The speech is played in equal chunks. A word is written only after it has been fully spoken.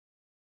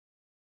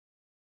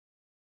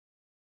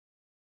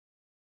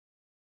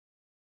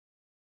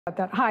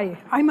that. Hi,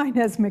 I'm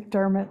INEZ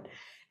MCDERMOTT,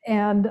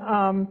 and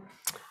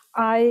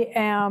I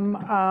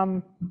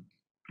am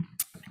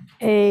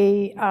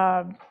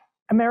a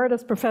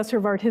Emeritus Professor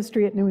of Art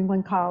History at New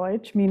England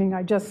College, meaning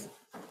I just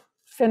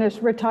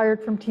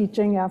retired from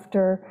teaching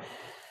after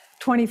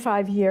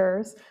 25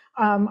 years.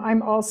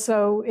 I'm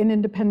also an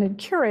independent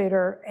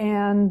curator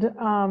and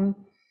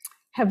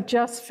have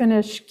just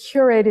finished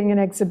curating an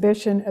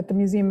exhibition at the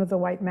Museum of the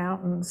White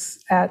Mountains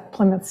at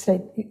Plymouth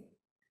State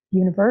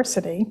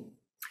University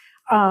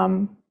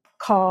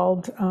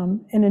called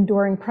An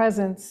Enduring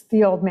Presence,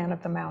 The Old Man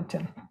of the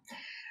Mountain.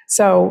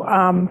 So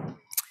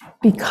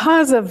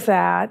because of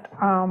that,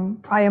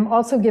 I am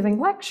also giving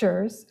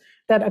lectures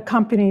that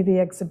accompany the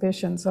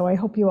exhibition. So I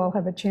hope you all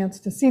have a chance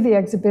to see the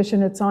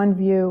exhibition. It's on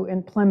view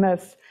in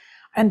Plymouth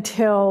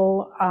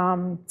until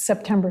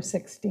September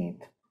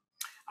 16th.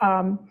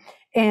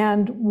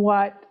 And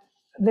what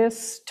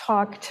this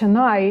talk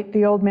tonight,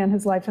 The Old Man,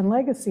 His Life and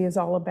Legacy, is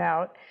all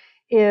about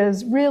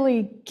is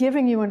really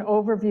giving you an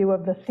overview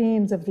of the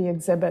themes of the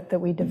exhibit that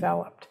we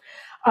developed.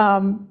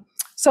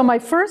 So my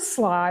first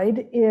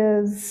slide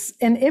is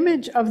an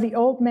image of the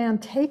old man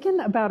taken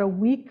about a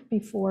week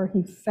before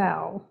he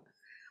fell.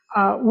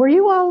 Were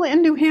you all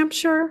in New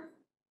Hampshire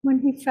when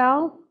he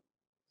fell?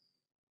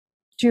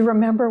 Do you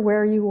remember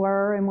where you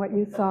were and what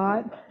you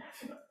thought?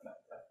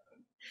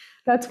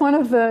 That's one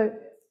of the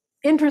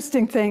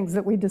interesting things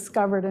that we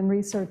discovered in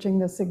researching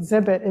this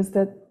exhibit, is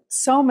that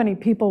so many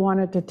people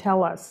wanted to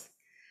tell us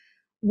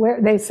where.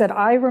 They said,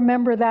 I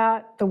remember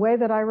that the way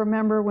that I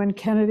remember when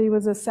Kennedy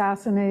was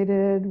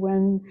assassinated,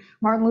 when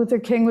Martin Luther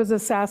King was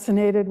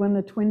assassinated, when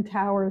the Twin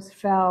Towers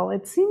fell.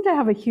 It seemed to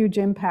have a huge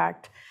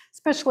impact,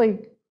 especially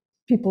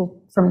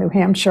people from New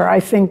Hampshire. I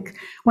think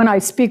when I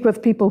speak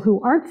with people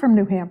who aren't from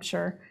New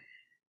Hampshire,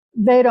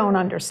 they don't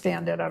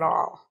understand it at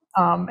all.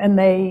 And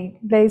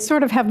they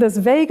sort of have this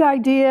vague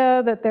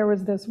idea that there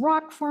was this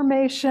rock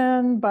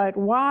formation, but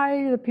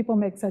why do people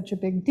make such a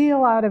big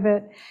deal out of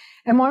it?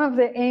 And one of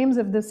the aims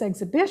of this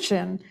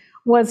exhibition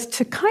was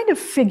to kind of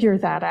figure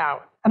that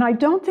out. And I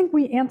don't think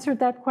we answered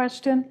that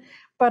question,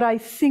 but I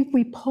think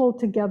we pulled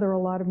together a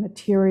lot of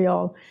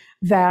material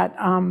that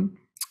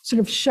sort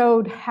of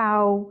showed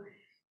how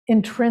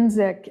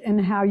intrinsic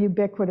and how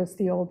ubiquitous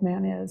the old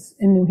man is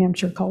in New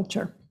Hampshire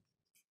culture.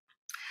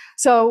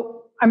 So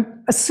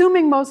I'm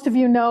assuming most of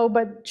you know,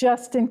 but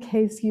just in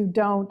case you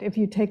don't, if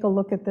you take a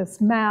look at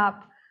this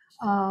map,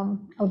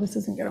 oh, this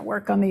isn't going to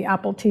work on the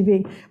Apple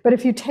TV, but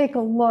if you take a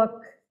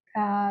look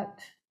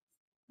at,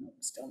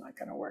 still not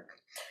going to work.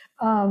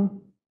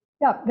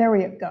 Yeah, there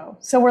we go.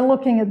 So we're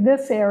looking at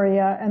this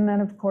area, and then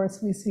of course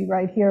we see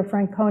right here,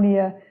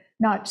 Franconia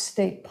Notch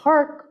State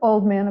Park,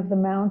 Old Man of the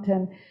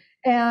Mountain.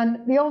 And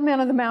the Old Man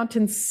of the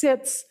Mountain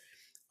sits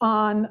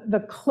on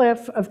the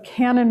cliff of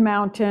Cannon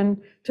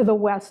Mountain to the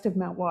west of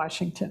Mount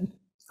Washington.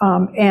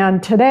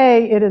 And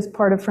today it is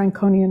part of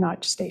Franconia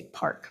Notch State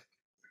Park.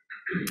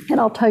 And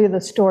I'll tell you the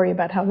story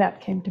about how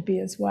that came to be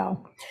as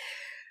well.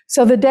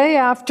 So the day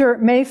after,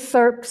 May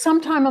 3rd,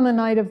 sometime on the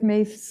night of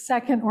May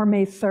 2nd or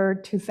May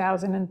 3rd,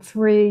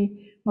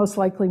 2003, most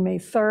likely May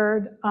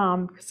 3rd,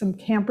 some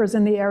campers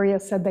in the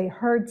area said they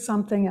heard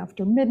something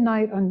after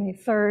midnight on May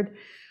 3rd.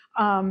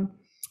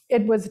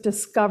 It was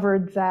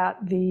discovered that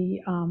the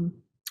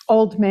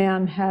old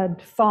man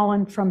had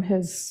fallen from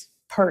his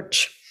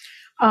perch.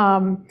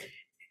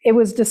 It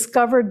was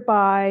discovered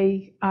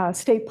by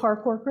state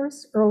park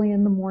workers early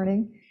in the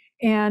morning,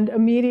 and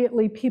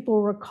immediately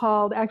people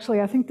recalled, actually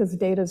I think this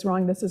date is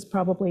wrong, this is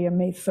probably a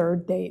May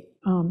 3rd date.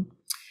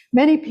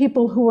 Many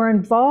people who were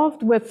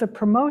involved with the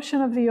promotion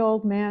of the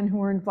old man, who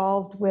were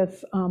involved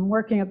with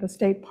working at the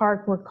state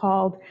park, were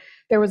called.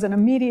 There was an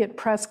immediate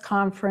press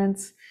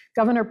conference.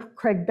 Governor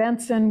Craig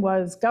Benson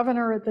was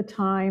governor at the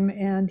time,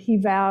 and he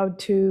vowed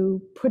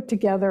to put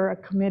together a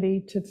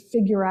committee to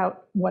figure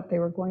out what they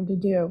were going to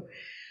do.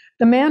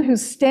 The man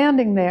who's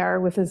standing there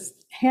with his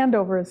hand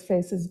over his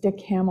face is Dick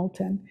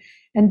Hamilton.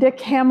 And Dick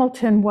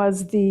Hamilton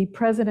was the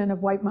president of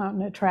White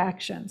Mountain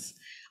Attractions.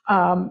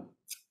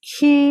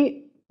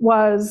 He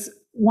was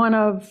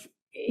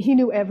he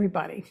knew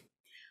everybody.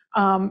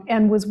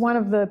 And was one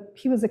of the,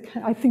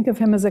 I think of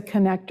him as a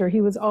connector.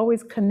 He was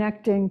always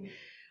connecting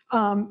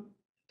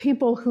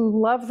people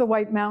who love the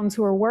White Mountains,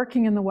 who are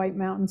working in the White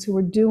Mountains, who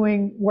are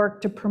doing work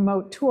to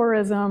promote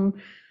tourism,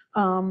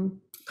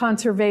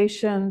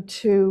 conservation,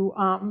 to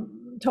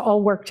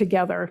all work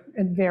together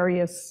in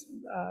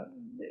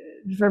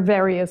for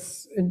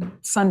various and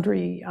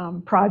sundry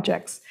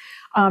projects.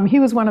 He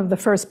was one of the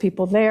first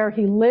people there.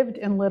 He lived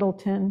in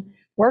Littleton,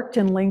 worked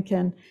in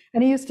Lincoln,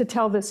 and he used to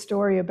tell this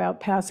story about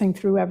passing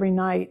through every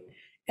night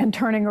and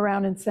turning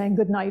around and saying,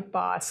 "Good night,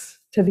 boss,"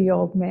 to the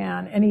old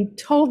man. And he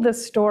told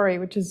this story,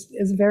 which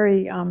is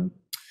very kind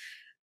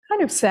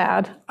of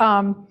sad.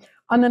 On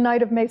the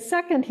night of May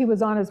 2nd, he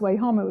was on his way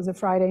home. It was a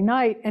Friday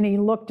night, and he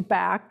looked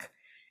back,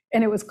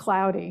 and it was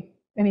cloudy.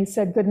 And he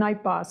said, "Good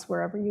night, boss,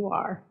 wherever you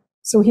are."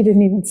 So he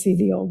didn't even see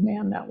the old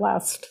man that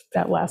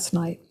last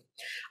night.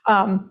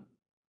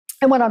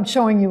 And what I'm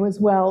showing you as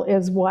well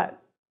is what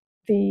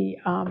the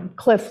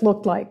cliff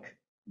looked like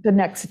the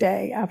next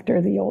day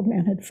after the old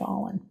man had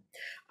fallen.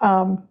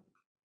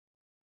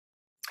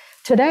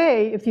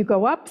 Today, if you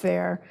go up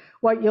there,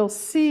 what you'll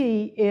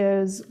see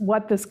is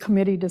what this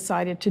committee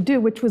decided to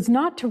do, which was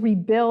not to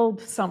rebuild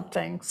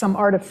something, some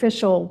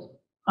artificial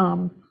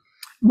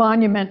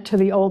monument to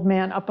the old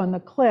man up on the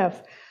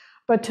cliff,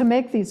 but to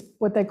make these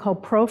what they call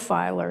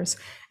profilers.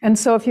 And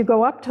so if you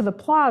go up to the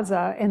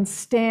plaza and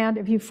stand,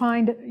 if you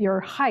find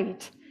your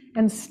height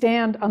and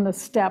stand on the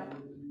step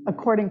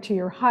according to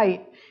your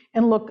height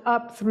and look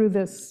up through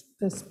this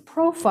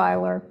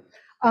profiler,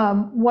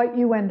 what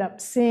you end up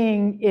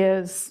seeing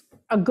is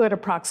a good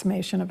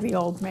approximation of the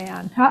old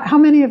man. How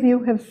many of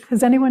you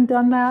has anyone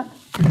done that?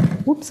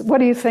 Whoops, what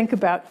do you think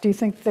about? Do you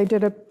think they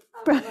did a?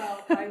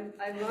 Well,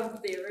 I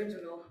loved the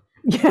original.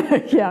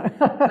 Yeah.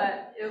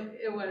 But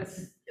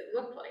it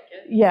looked like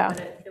it. Yeah.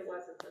 But it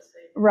wasn't the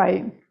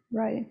same.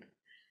 Right.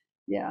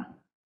 Yeah.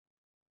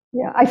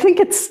 I think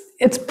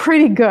it's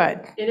pretty good.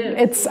 It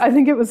is. I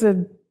think it was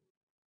a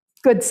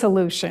good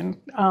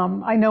solution.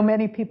 I know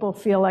many people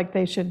feel like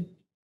they should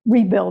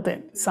rebuild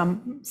it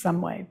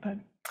some way, but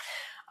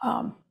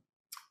I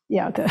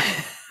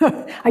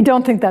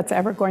don't think that's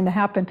ever going to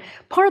happen,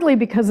 partly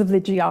because of the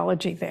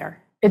geology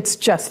there. It's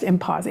just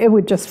impossible. It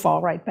would just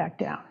fall right back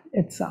down.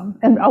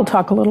 And I'll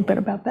talk a little bit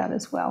about that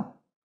as well.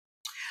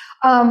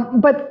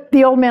 But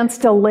the old man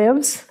still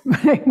lives.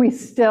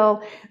 These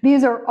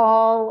are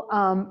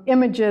all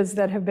images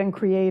that have been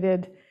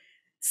created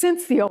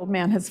since the old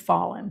man has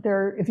fallen.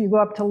 If you go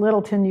up to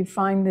Littleton, you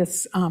find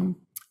this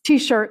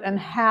t-shirt and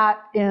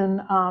hat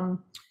in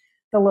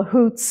the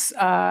LaHoots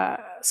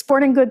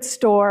sporting goods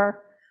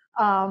store.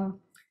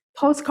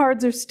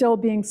 Postcards are still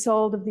being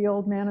sold of the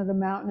old man of the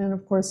mountain, and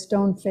of course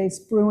Stoneface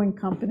Brewing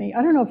Company.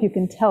 I don't know if you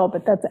can tell,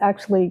 but that's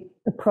actually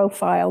the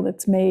profile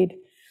that's made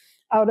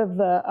out of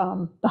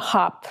the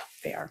hop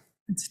there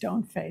at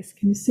Stoneface.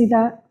 Can you see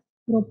that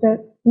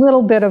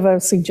little bit of a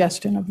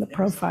suggestion of the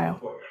profile?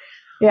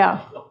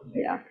 Yeah.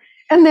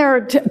 And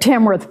there,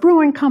 Tamworth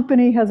Brewing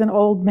Company has an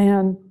old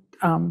man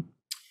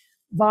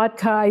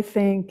vodka, I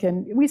think,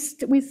 and we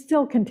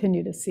still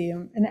continue to see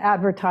them in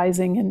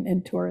advertising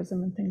and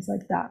tourism and things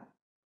like that.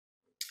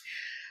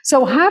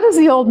 So how does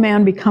the old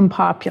man become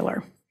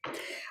popular?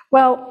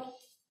 Well,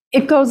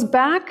 it goes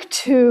back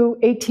to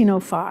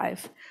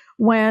 1805,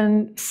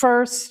 when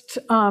first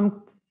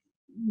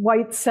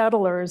white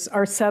settlers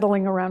are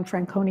settling around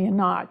Franconia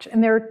Notch.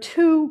 And there are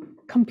two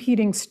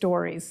competing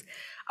stories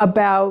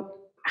about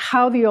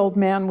how the old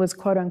man was,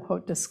 quote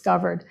unquote,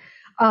 discovered.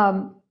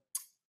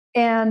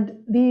 And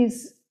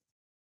these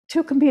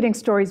two competing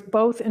stories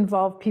both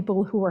involve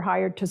people who were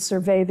hired to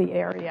survey the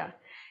area.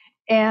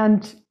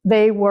 And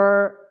they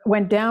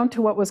went down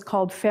to what was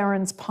called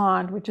Farron's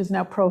Pond, which is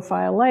now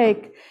Profile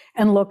Lake,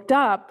 and looked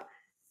up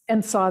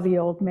and saw the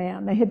old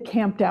man. They had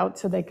camped out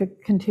so they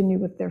could continue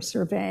with their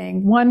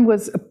surveying. One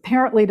was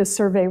apparently to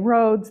survey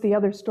roads. The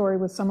other story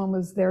was someone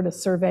was there to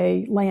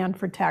survey land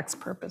for tax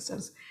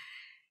purposes.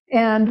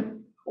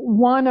 And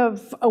one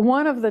of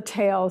the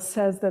tales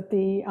says that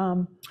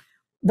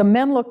the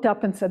men looked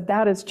up and said,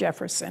 "That is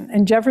Jefferson."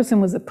 And Jefferson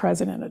was the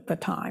president at the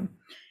time.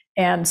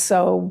 And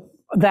so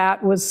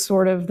that was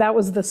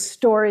the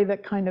story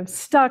that kind of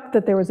stuck,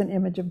 that there was an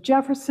image of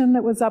Jefferson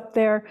that was up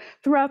there.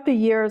 Throughout the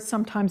years,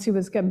 sometimes he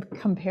was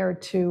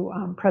compared to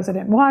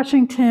President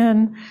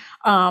Washington,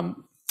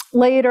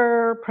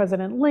 later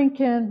President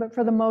Lincoln, but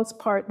for the most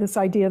part, this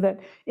idea that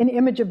an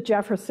image of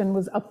Jefferson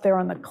was up there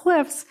on the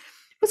cliffs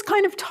was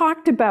kind of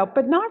talked about,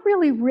 but not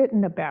really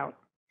written about.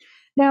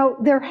 Now,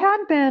 there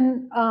had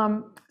been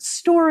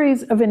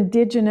stories of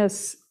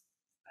indigenous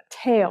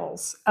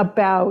tales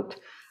about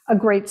a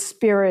great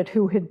spirit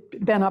who had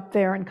been up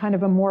there and kind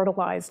of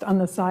immortalized on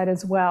the side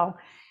as well.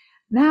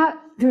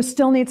 There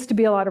still needs to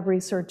be a lot of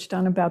research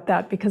done about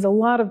that, because a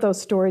lot of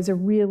those stories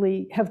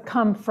have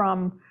come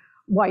from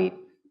white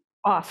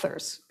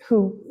authors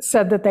who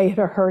said that they had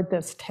heard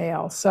this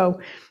tale. So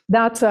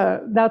that's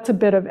a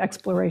bit of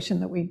exploration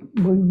that we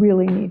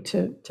really need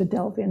to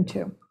delve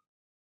into.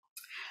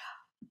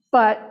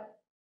 But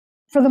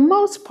for the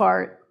most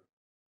part,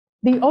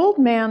 the old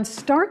man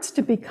starts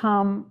to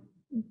become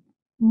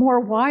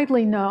more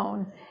widely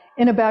known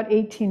in about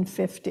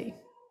 1850.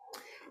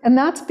 And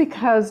that's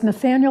because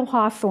Nathaniel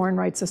Hawthorne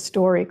writes a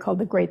story called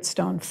The Great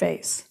Stone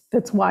Face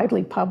that's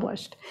widely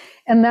published.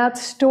 And that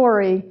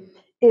story,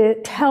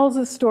 it tells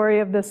a story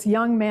of this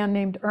young man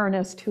named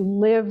Ernest who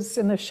lives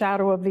in the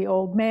shadow of the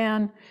old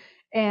man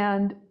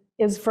and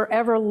is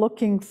forever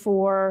looking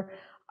for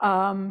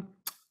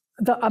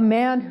a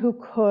man who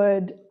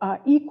could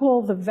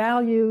equal the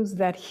values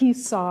that he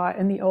saw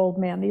in the old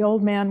man. The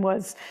old man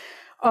was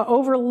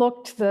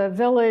overlooked the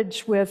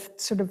village with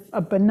sort of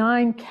a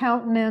benign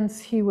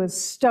countenance. He was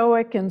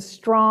stoic and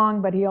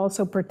strong, but he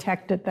also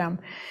protected them.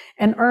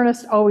 And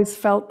Ernest always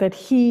felt that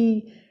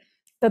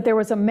there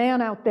was a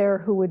man out there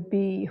who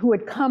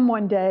would come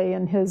one day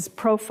and his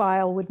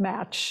profile would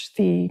match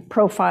the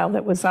profile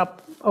that was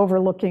up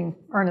overlooking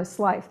Ernest's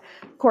life.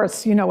 Of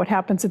course, you know what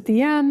happens at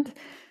the end.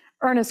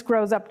 Ernest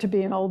grows up to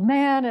be an old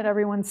man and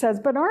everyone says,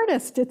 "But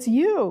Ernest, it's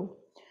you."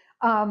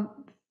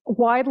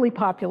 widely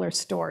popular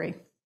story.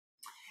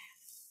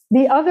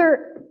 The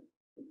other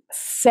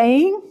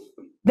saying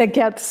that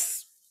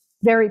gets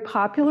very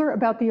popular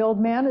about the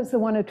old man is the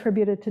one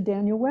attributed to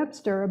Daniel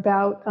Webster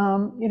about,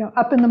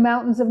 up in the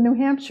mountains of New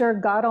Hampshire,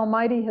 God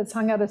Almighty has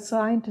hung out a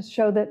sign to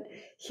show that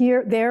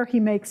there he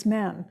makes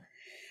men.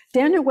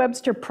 Daniel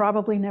Webster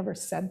probably never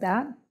said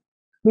that.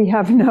 We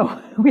have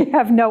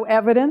no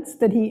evidence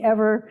that he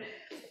ever,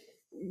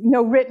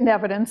 no written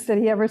evidence that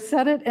he ever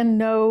said it, and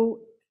no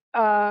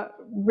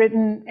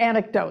written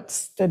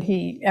anecdotes that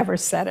he ever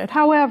said it.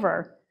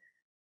 However,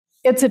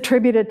 it's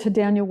attributed to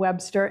Daniel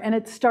Webster, and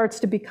it starts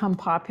to become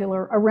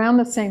popular around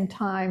the same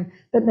time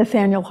that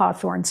Nathaniel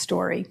Hawthorne's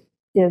story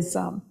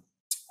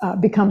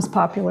becomes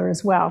popular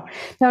as well.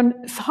 Now,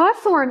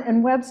 Hawthorne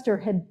and Webster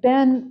had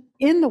been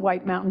in the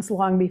White Mountains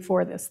long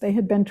before this. They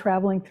had been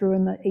traveling through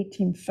in the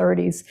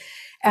 1830s,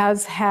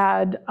 as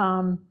had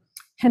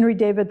Henry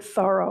David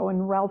Thoreau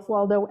and Ralph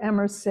Waldo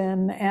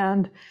Emerson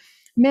and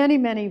many,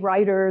 many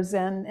writers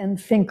and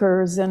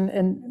thinkers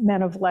and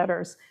men of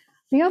letters.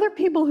 The other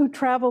people who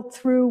traveled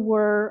through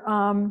were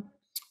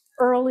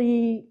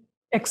early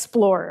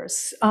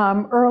explorers,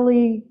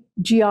 early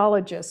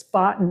geologists,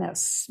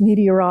 botanists,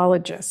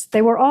 meteorologists.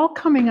 They were all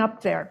coming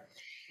up there.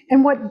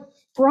 And what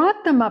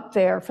brought them up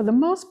there, for the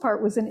most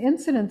part, was an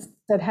incident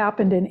that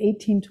happened in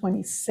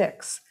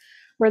 1826,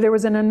 where there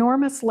was an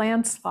enormous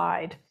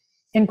landslide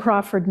in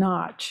Crawford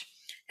Notch.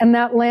 And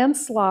that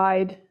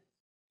landslide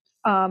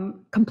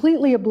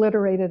completely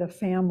obliterated a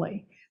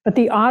family. But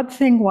the odd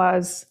thing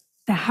was,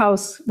 the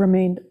house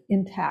remained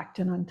intact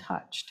and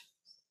untouched.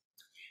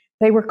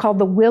 They were called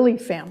the Willey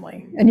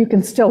family, and you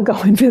can still go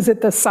and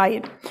visit the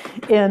site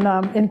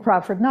in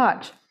Crawford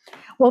Notch.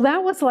 Well,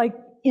 that was like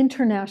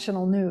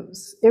international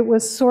news. It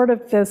was sort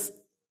of this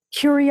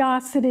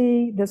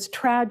curiosity, this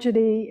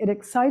tragedy. It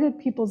excited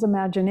people's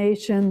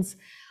imaginations.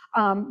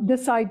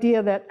 This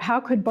idea that how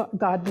could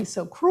God be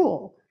so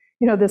cruel?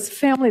 You know, this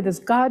family, this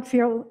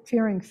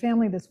God-fearing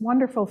family, this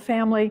wonderful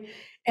family,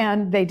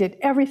 and they did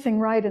everything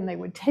right, and they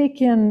would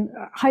take in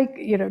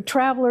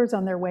travelers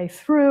on their way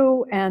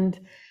through, and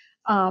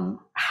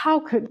how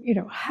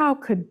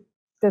could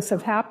this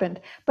have happened?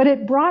 But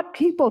it brought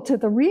people to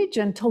the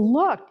region to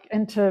look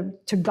and to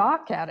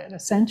gawk at it,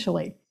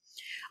 essentially.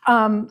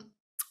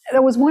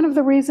 That was one of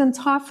the reasons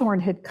Hawthorne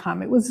had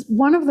come. It was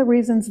one of the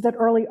reasons that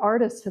early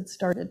artists had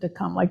started to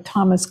come, like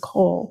Thomas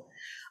Cole.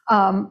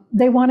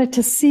 They wanted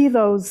to see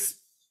those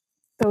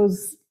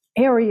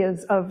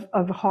areas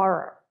of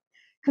horror.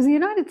 Because the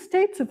United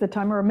States at the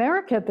time, or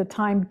America at the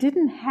time,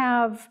 didn't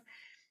have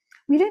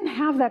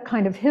that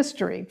kind of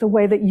history, the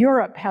way that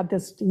Europe had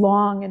this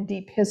long and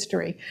deep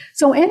history.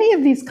 So any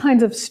of these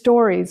kinds of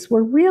stories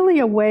were really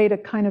a way to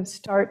kind of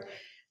start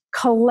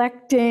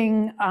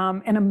collecting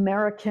an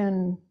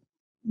American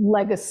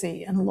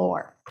legacy and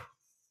lore.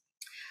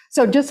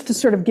 So just to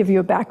sort of give you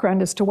a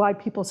background as to why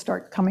people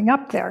start coming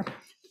up there,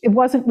 it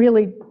wasn't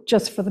really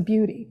just for the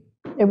beauty.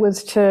 It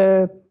was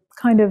to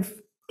kind of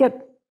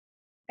get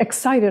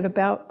excited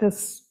about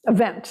this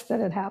event that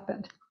had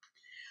happened.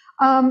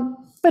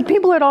 But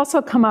people had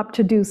also come up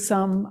to do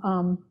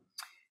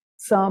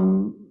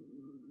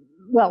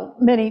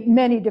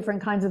many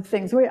different kinds of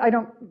things. I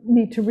don't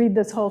need to read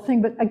this whole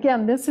thing, but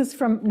again, this is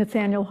from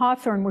Nathaniel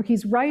Hawthorne, where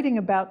he's writing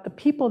about the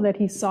people that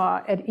he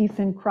saw at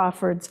Ethan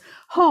Crawford's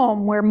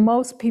home, where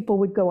most people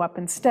would go up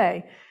and stay.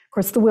 Of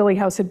course, the Willey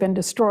house had been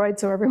destroyed,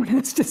 so everyone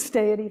has to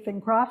stay at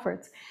Ethan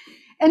Crawford's.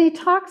 And he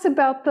talks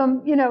about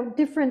them,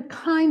 different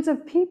kinds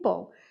of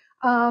people.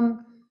 A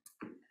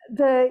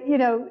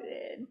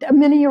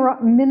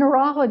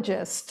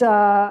mineralogist,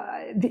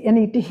 and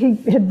he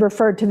had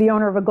referred to the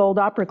owner of a gold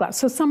opera glass,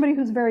 so somebody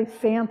who's very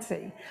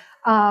fancy.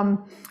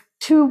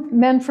 Two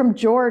men from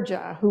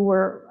Georgia who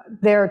were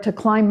there to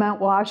climb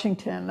Mount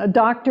Washington, a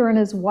doctor and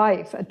his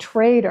wife, a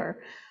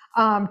trader,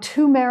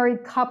 two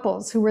married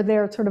couples who were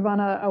there sort of on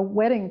a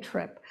wedding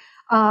trip.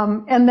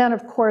 And then,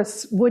 of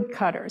course,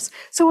 woodcutters.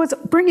 So it's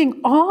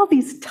bringing all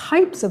these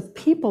types of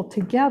people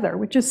together,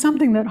 which is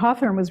something that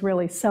Hawthorne was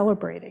really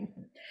celebrating.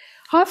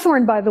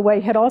 Hawthorne, by the way,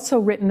 had also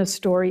written a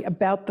story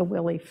about the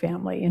Willey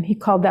family, and he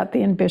called that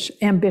The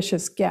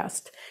Ambitious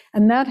Guest.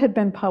 And that had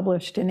been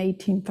published in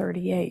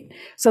 1838.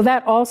 So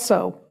that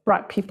also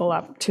brought people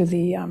up to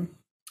the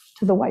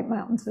White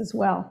Mountains as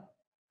well.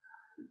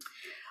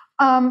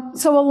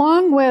 So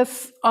along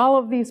with all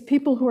of these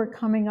people who are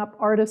coming up,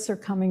 artists are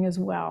coming as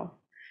well.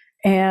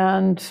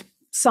 And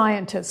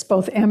scientists,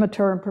 both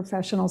amateur and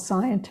professional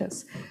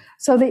scientists.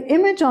 So the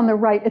image on the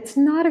right, it's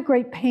not a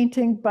great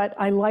painting, but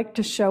I like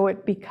to show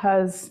it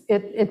because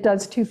it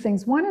does two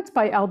things. One, it's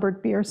by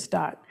Albert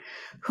Bierstadt,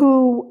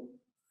 who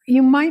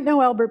you might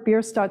know Albert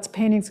Bierstadt's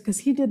paintings because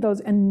he did those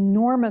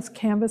enormous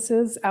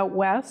canvases out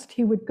west.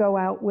 He would go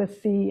out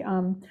with the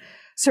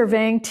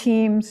surveying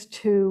teams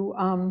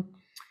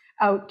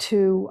out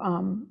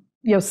to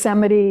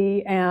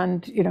Yosemite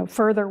and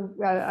further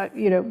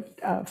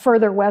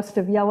west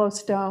of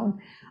Yellowstone,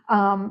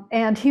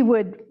 and he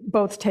would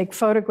both take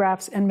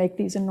photographs and make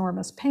these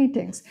enormous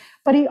paintings.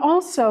 But he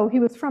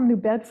was from New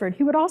Bedford.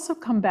 He would also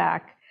come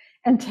back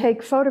and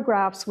take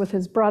photographs with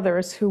his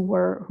brothers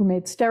who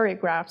made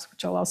stereographs,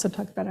 which I'll also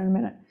talk about in a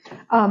minute,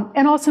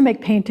 and also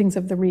make paintings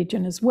of the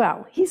region as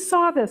well. He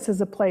saw this as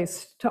a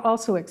place to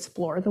also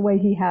explore the way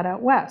he had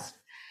out west.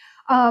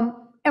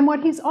 And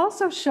what he's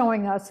also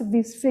showing us of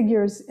these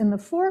figures in the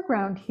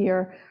foreground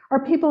here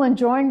are people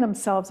enjoying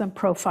themselves on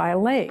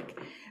Profile Lake.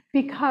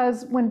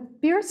 Because when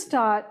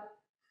Bierstadt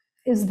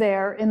is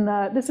there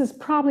this is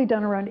probably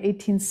done around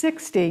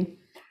 1860,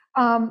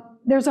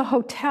 there's a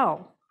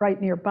hotel right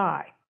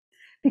nearby.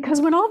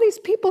 Because when all these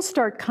people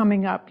start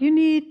coming up,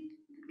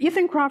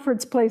 Ethan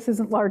Crawford's place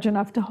isn't large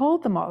enough to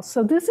hold them all.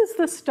 So this is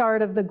the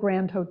start of the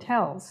grand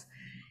hotels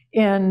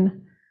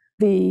in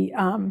the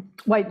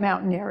White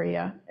Mountain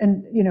area.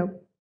 And,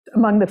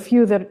 among the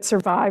few that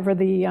survive are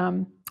the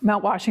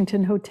Mount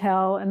Washington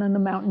Hotel and then the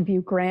Mountain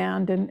View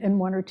Grand and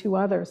one or two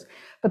others.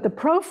 But the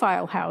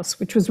Profile House,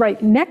 which was right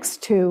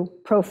next to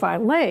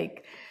Profile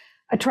Lake,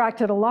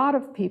 attracted a lot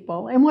of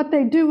people. And what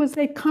they do is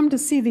they'd come to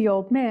see the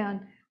old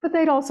man, but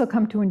they'd also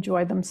come to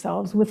enjoy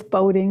themselves with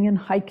boating and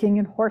hiking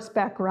and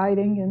horseback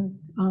riding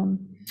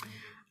and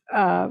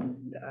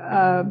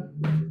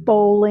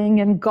bowling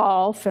and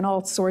golf and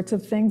all sorts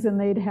of things. And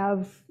they'd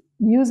have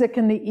music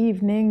in the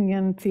evening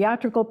and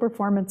theatrical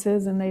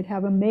performances, and they'd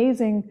have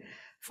amazing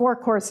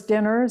 4-course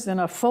dinners and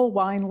a full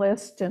wine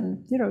list.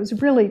 And, it was a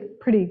really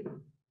pretty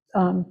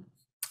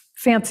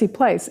fancy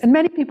place. And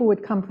many people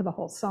would come for the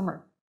whole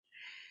summer.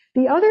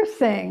 The other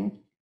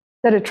thing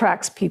that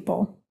attracts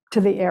people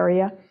to the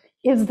area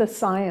is the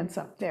science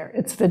up there.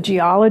 It's the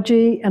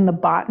geology and the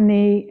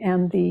botany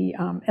and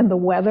the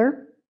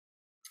weather.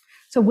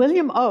 So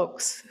William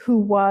Oakes, who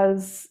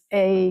was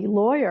a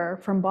lawyer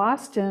from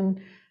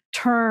Boston,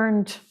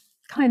 turned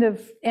kind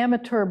of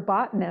amateur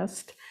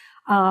botanist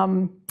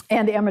and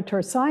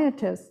amateur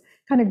scientist,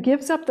 kind of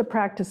gives up the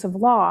practice of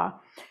law.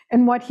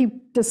 And what he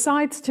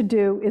decides to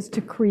do is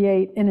to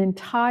create an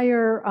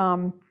entire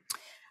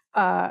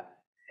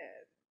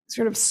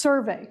sort of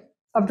survey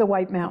of the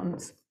White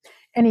Mountains.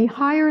 And he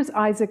hires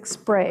Isaac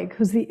Sprague,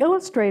 who's the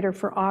illustrator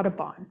for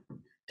Audubon,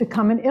 to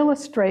come and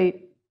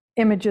illustrate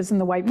images in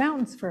the White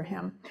Mountains for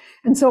him.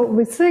 And so what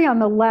we see on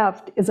the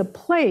left is a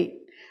plate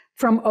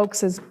from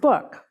Oakes's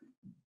book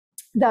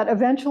that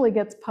eventually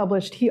gets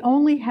published. He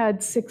only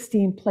had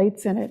 16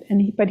 plates in it,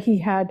 but he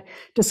had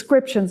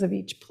descriptions of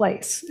each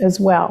place as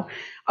well.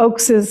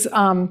 Oakes's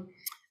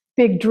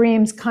big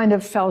dreams kind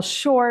of fell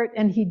short,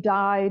 and he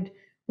died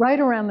right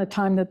around the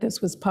time that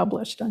this was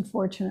published,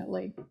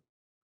 unfortunately.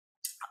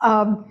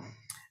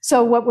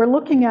 So what we're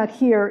looking at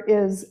here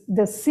is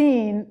the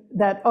scene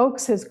that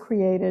Oakes has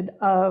created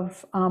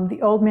of the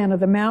Old Man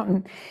of the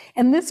Mountain.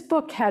 And this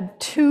book had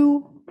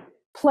 2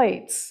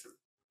 plates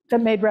that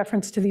made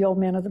reference to the Old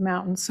Man of the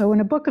Mountain. So in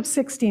a book of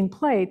 16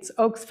 plates,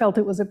 Oakes felt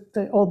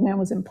the Old Man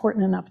was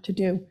important enough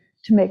to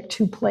make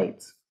 2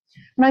 plates.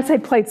 When I say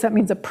plates, that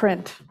means a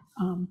print.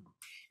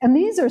 And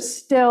these are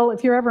still,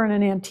 if you're ever in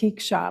an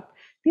antique shop,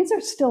 these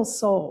are still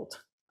sold.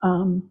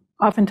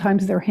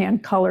 Oftentimes they're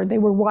hand colored. They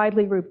were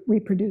widely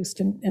reproduced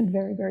and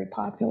very, very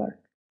popular.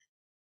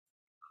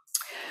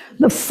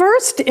 The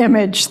first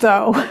image,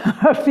 though,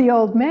 of the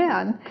old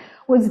man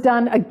was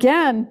done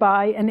again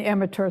by an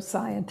amateur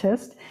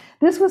scientist.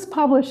 This was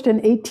published in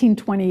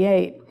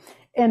 1828,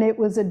 and it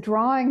was a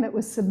drawing that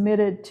was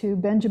submitted to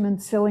Benjamin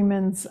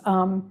Silliman's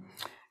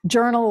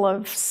Journal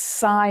of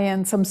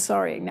Science. I'm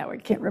sorry, now I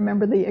can't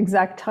remember the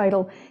exact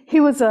title.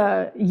 He was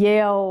a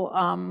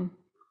Yale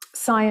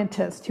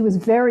scientist. He was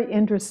very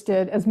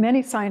interested, as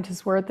many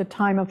scientists were at the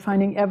time, of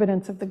finding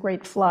evidence of the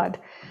Great Flood.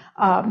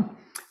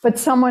 But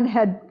someone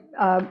had,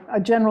 a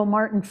General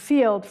Martin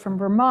Field from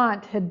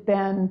Vermont, had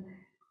been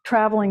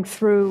traveling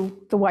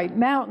through the White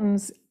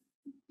Mountains,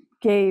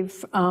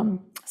 gave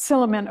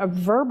Silliman a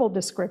verbal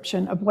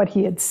description of what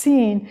he had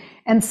seen,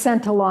 and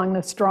sent along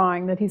this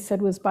drawing that he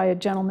said was by a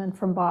gentleman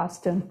from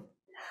Boston.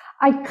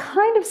 I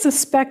kind of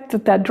suspect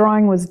that that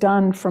drawing was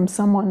done from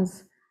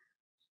someone's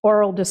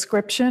oral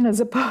description as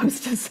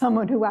opposed to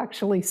someone who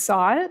actually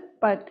saw it.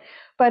 But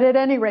at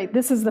any rate,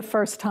 this is the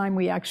first time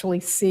we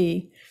actually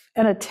see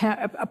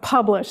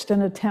published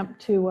an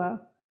attempt to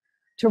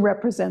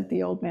represent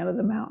the Old Man of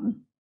the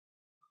Mountain.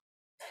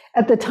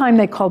 At the time,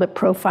 they called it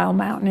Profile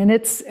Mountain, and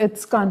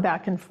it's gone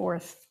back and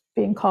forth,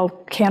 being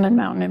called Cannon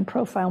Mountain and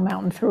Profile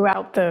Mountain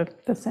throughout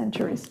the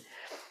centuries.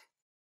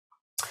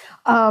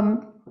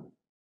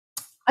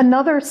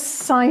 Another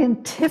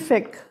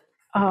scientific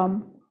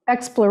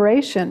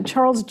exploration.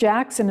 Charles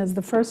Jackson is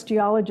the first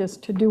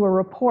geologist to do a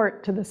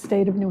report to the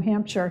state of New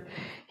Hampshire.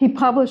 He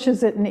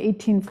publishes it in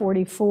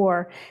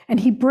 1844, and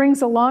he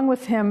brings along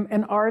with him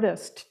an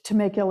artist to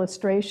make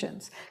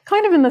illustrations,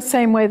 kind of in the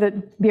same way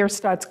that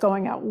Bierstadt's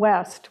going out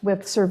west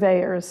with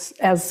surveyors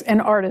as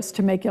an artist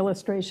to make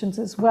illustrations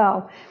as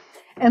well.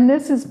 And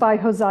this is by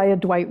Josiah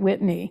Dwight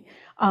Whitney,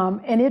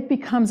 and it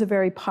becomes a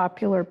very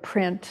popular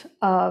print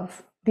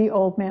of the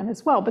Old Man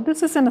as well. But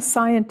this is in a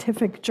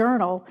scientific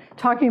journal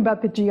talking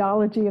about the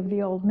geology of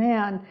the Old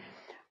Man.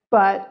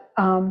 But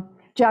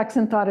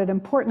Jackson thought it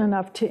important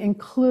enough to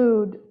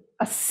include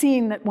a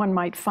scene that one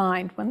might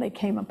find when they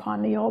came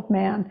upon the old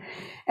man.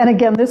 And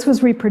again, this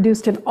was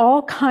reproduced in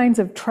all kinds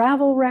of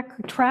travel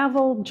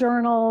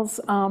journals.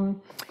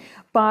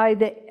 By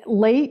the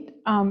late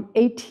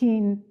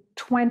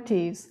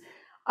 1820s,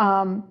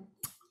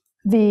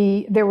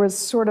 there was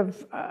sort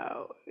of,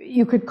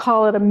 you could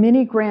call it a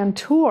mini grand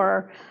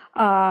tour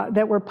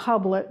that were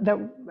published, that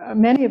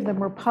many of them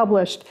were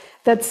published,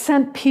 that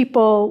sent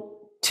people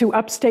to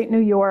upstate New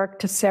York,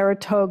 to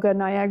Saratoga,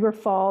 Niagara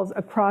Falls,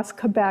 across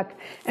Quebec,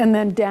 and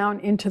then down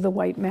into the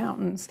White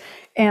Mountains.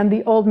 And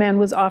the old man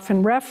was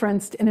often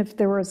referenced, and if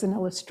there was an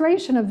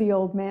illustration of the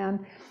old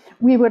man,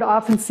 we would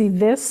often see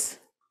this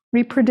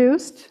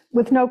reproduced,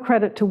 with no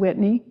credit to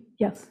Whitney.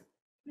 Yes?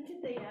 When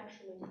did they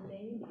actually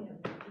name him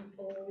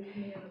the Old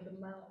Man of the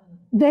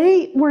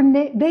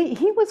Mountain?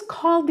 He was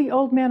called the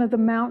Old Man of the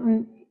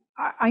Mountain.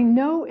 I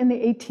know in the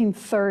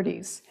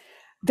 1830s,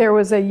 there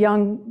was a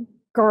young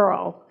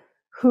girl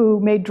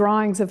who made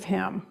drawings of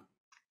him,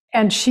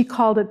 and she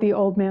called it the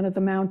Old Man of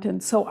the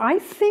Mountain. So I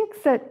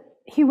think that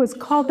he was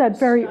called that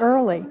very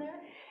early.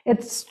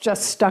 It's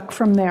just stuck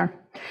from there.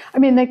 I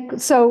mean, they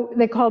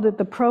called it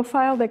the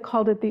profile, they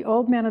called it the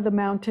Old Man of the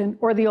Mountain,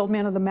 or the Old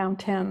Man of the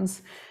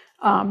Mountains,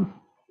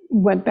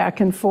 went back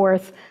and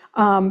forth.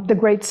 The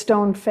Great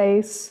Stone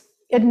Face.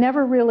 It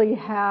never really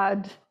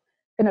had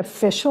an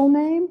official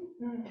name,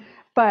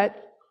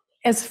 but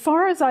as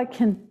far as I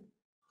can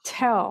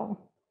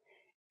tell,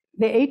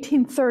 the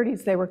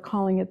 1830s, they were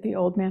calling it the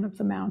Old Man of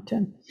the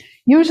Mountain.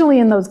 Usually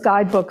in those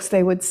guidebooks,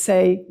 they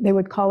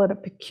would call it a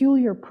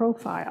peculiar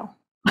profile.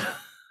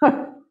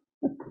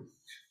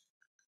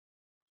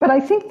 But I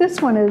think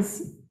this one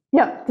is,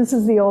 yeah, this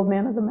is the Old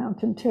Man of the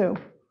Mountain too,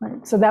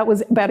 right? So that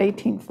was about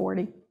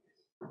 1840.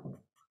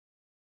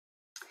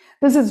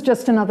 This is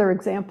just another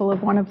example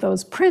of one of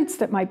those prints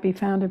that might be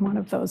found in one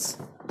of those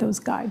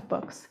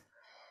guidebooks.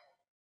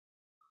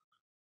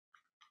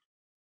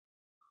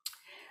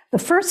 The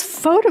first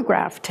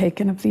photograph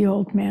taken of the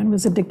old man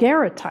was a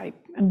daguerreotype.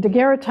 And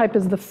daguerreotype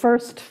is the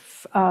first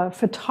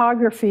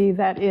photography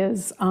that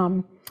is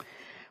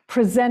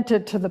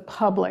presented to the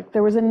public.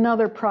 There was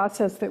another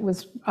process that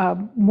was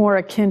more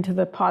akin to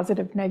the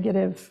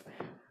positive-negative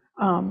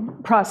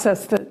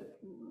process that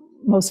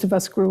most of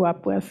us grew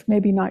up with.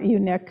 Maybe not you,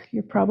 Nick.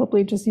 You're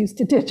probably just used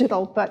to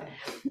digital. But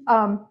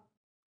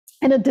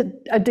and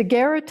a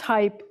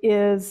daguerreotype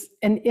is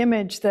an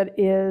image that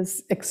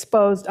is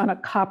exposed on a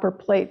copper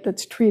plate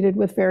that's treated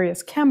with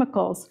various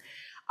chemicals.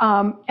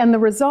 And the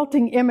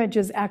resulting image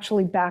is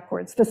actually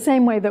backwards, the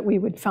same way that we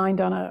would find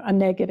on a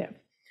negative.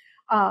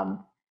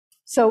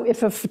 So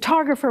if a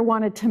photographer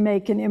wanted to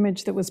make an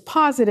image that was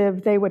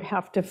positive, they would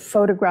have to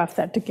photograph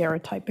that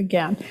daguerreotype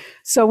again.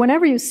 So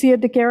whenever you see a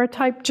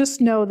daguerreotype,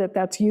 just know that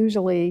that's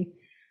usually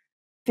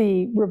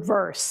the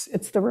reverse.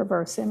 It's the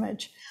reverse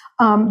image.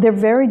 They're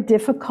very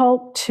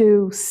difficult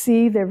to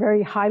see. They're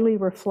very highly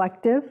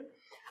reflective.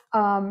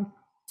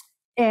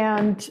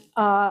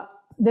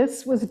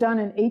 This was done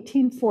in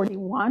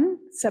 1841,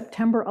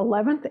 September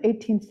 11th,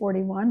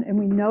 1841. And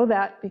we know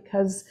that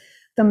because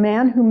the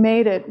man who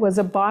made it was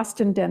a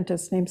Boston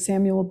dentist named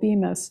Samuel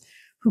Bemis,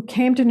 who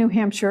came to New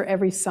Hampshire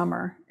every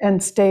summer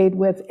and stayed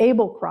with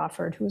Abel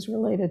Crawford, who was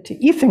related to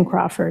Ethan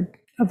Crawford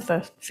of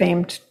the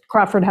famed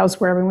Crawford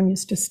House where everyone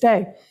used to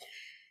stay.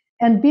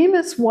 And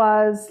Bemis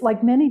was,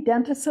 like many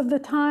dentists of the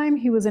time,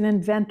 he was an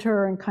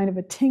inventor and kind of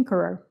a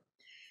tinkerer.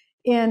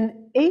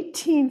 In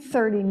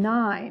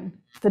 1839,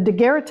 the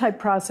daguerreotype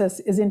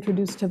process is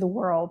introduced to the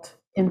world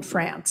in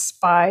France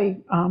by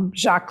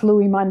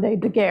Jacques-Louis Monde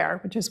Daguerre,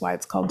 which is why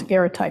it's called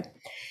daguerreotype.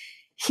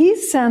 He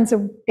sends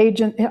a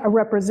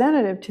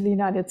representative to the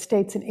United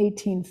States in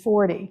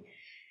 1840,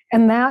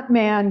 and that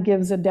man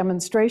gives a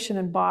demonstration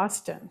in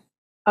Boston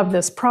of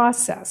this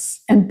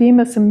process. And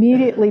Bemis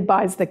immediately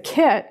buys the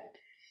kit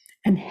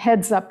and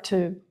heads up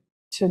to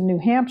New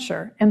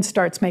Hampshire and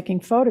starts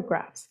making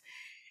photographs.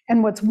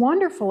 And what's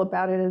wonderful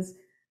about it is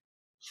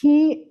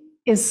he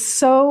is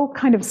so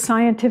kind of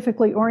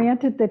scientifically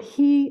oriented that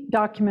he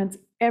documents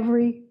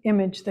every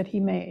image that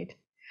he made.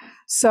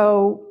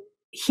 So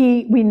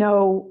we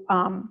know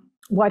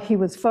what he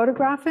was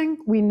photographing,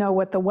 we know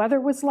what the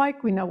weather was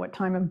like, we know what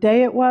time of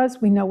day it was,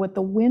 we know what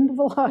the wind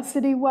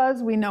velocity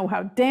was, we know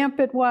how damp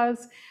it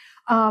was.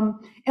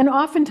 And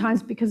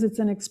oftentimes, because it's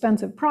an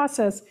expensive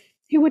process,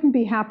 he wouldn't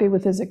be happy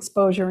with his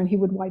exposure and he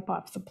would wipe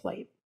off the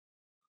plate.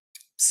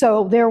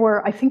 So there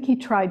were, I think he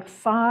tried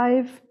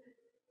 5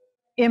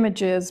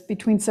 images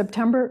between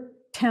September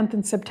 10th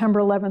and September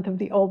 11th of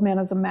the Old Man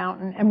of the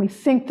Mountain. And we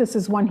think this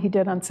is one he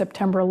did on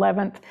September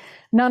 11th.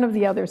 None of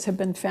the others have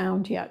been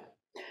found yet.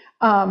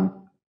 And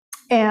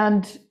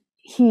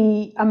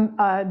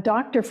a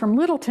doctor from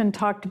Littleton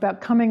talked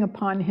about coming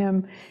upon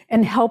him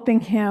and helping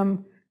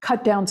him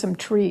cut down some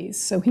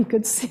trees so he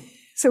could see,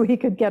 so he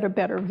could get a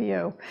better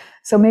view.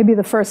 So maybe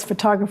the first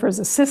photographer's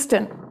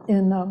assistant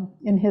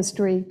in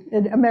history,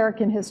 in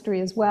American history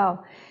as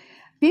well.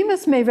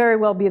 Bemis may very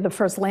well be the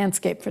first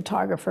landscape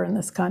photographer in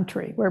this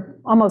country. We're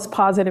almost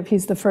positive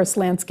he's the first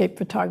landscape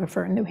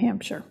photographer in New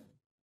Hampshire.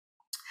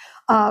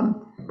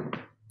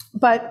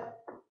 But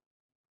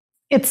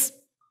it's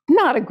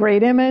not a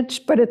great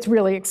image, but it's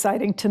really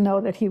exciting to know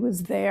that he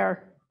was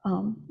there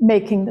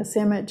making this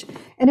image.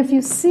 And if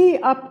you see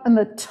up on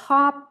the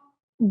top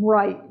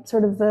right,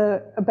 sort of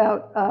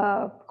about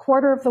a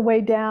quarter of the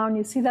way down,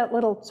 you see that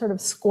little sort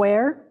of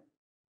square,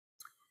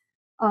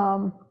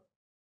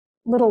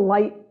 little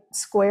light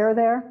square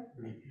there.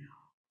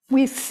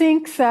 We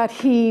think that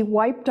he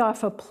wiped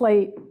off his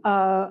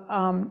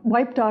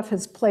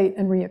plate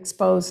and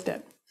re-exposed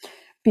it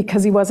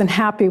because he wasn't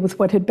happy with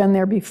what had been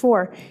there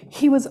before.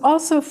 He was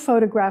also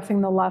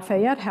photographing the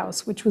Lafayette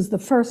House, which was the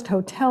first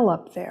hotel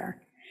up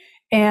there.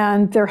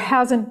 And there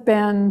hasn't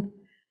been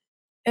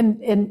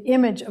an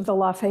image of the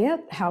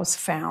Lafayette House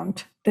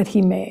found that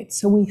he made.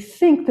 So we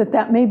think that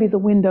that may be the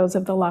windows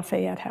of the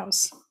Lafayette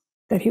House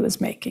that he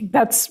was making.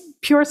 That's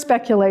pure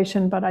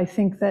speculation, but I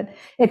think that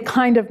it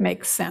kind of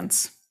makes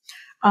sense.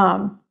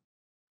 So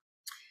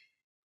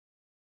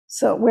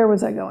where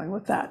was I going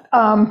with that?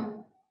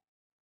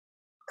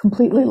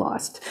 Completely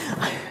lost.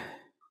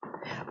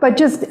 But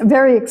just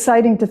very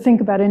exciting to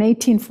think about in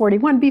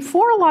 1841,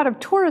 before a lot of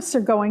tourists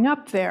are going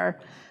up there,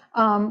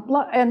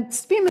 and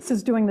Bemis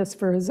is doing this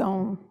for his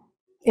own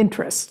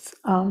interests.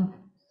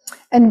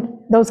 And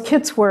those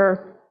kits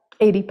were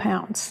 80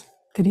 pounds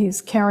that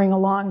he's carrying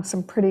along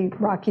some pretty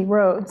rocky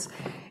roads.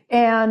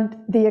 And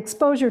the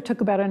exposure took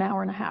about an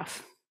hour and a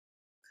half.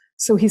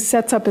 So he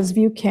sets up his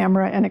view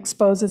camera and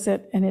exposes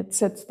it, and it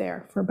sits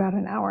there for about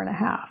an hour and a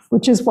half,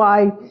 which is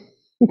why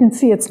you can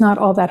see it's not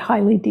all that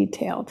highly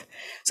detailed.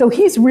 So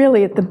he's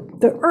really at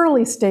the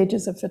early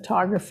stages of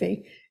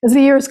photography. As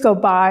the years go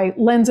by,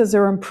 lenses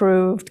are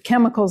improved,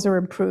 chemicals are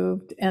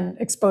improved, and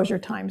exposure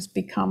times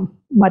become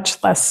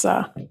much less,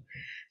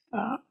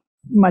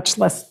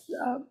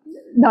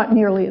 not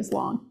nearly as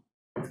long.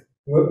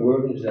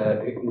 Where does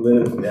that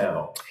live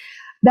now?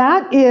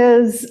 That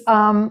is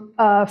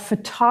a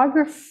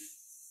photography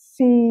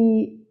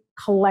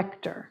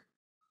collector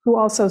who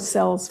also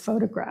sells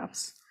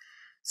photographs.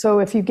 So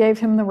if you gave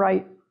him the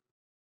right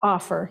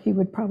offer, he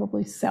would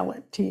probably sell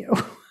it to you.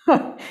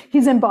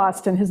 He's in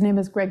Boston. His name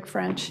is Greg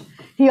French.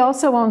 He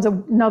also owns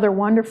another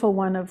wonderful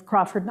one of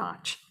Crawford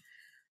Notch.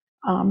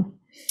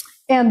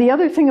 And the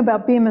other thing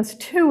about Bemis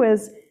too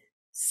is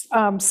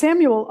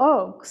Samuel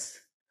Oakes,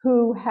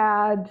 who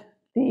had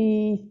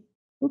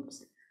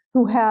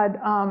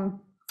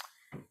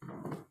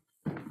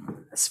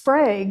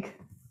Sprague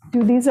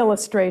do these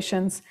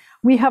illustrations.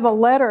 We have a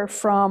letter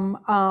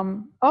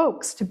from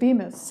Oakes to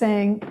Bemis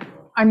saying,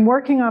 I'm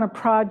working on a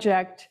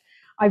project.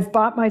 I've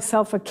bought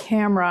myself a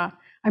camera.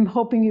 I'm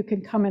hoping you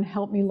can come and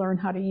help me learn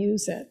how to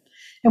use it.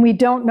 And we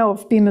don't know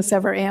if Bemis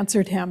ever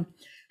answered him,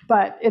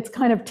 but it's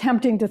kind of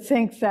tempting to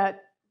think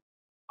that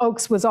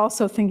Oakes was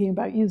also thinking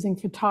about using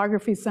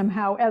photography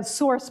somehow as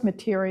source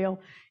material.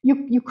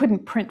 You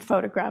couldn't print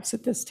photographs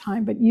at this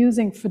time, but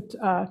using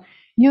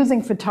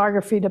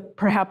photography to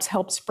perhaps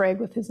help Sprague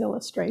with his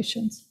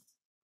illustrations.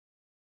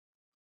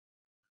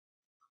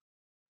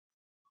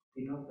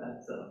 Do you know if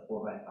that's a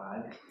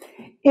 4x5?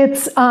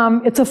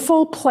 It's a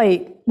full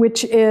plate,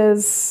 which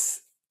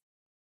is,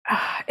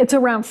 it's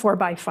around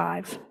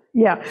 4x5.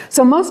 Yeah,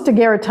 so most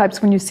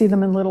daguerreotypes, when you see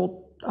them in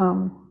little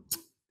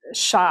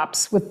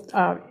shops with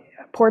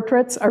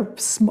portraits, are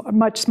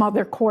much smaller.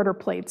 They're quarter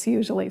plates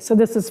usually. So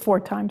this is 4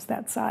 times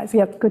that size.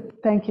 Yeah,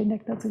 good. Thank you,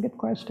 Nick. That's a good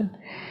question.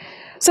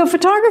 So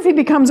photography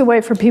becomes a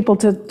way for people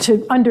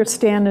to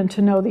understand and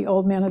to know the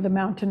old man of the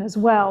mountain as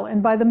well.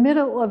 And by the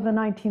middle of the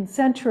 19th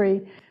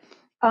century,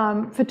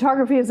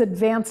 photography is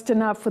advanced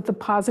enough with the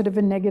positive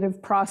and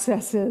negative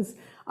processes,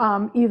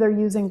 either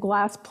using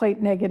glass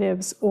plate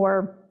negatives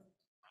or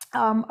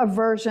a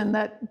version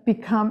that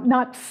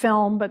not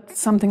film, but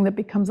something that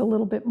becomes a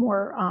little bit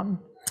more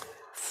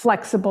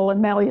flexible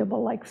and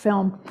malleable like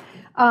film,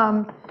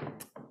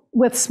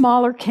 with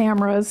smaller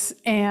cameras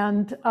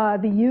and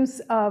the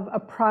use of a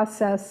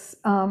process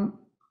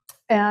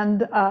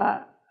and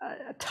a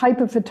type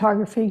of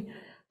photography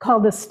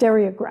called a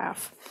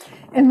stereograph.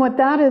 And what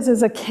that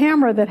is a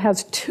camera that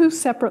has 2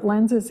 separate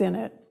lenses in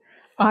it,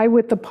 eye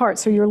width apart.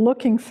 So you're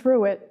looking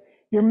through it,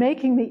 you're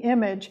making the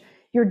image,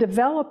 you're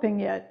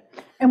developing it.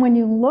 And when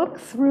you look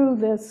through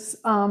this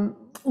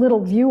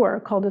little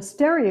viewer called a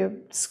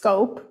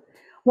stereoscope,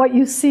 what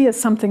you see is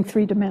something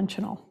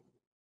 3-dimensional.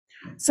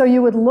 So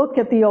you would look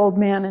at the old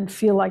man and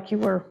feel like you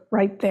were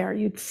right there.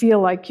 You'd feel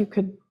like you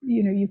could,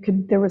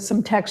 there was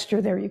some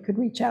texture there. You could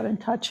reach out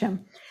and touch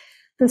him.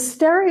 The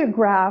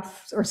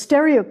stereographs or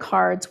stereo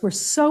cards were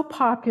so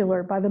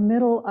popular by the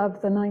middle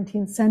of the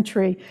 19th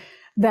century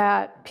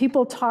that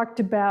people talked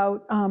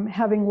about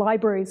having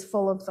libraries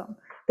full of them,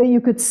 that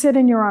you could sit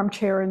in your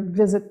armchair and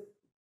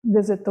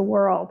visit the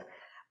world.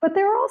 But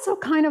they were also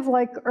kind of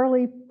like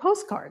early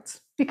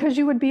postcards, because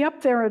you would be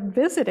up there and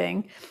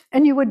visiting,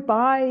 and you would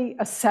buy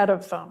a set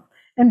of them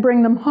and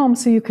bring them home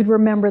so you could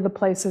remember the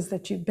places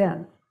that you'd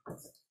been.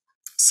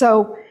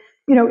 So,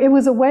 it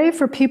was a way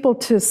for people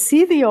to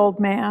see the old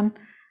man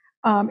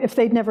if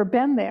they'd never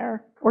been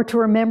there, or to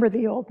remember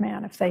the old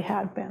man if they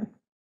had been.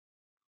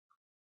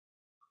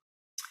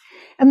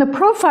 And the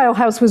profile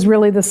house was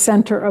really the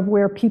center of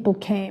where people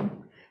came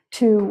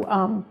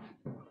to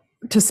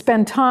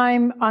spend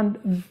time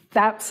on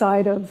that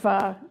side of,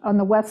 on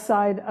the west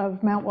side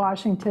of Mount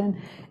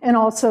Washington, and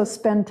also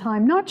spend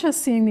time not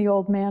just seeing the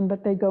old man,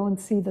 but they go and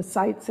see the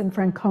sites in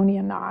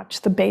Franconia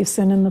Notch, the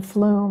basin and the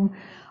flume.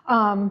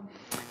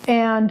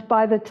 And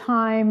by the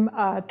time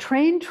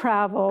train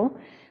travel,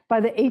 by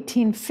the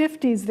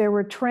 1850s, there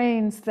were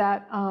trains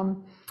that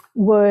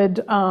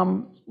would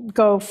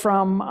go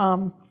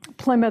from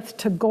Plymouth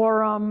to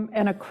Gorham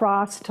and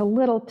across to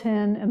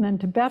Littleton and then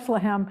to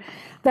Bethlehem,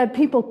 that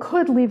people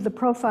could leave the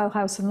Profile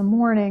House in the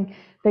morning.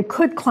 They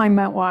could climb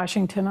Mount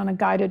Washington on a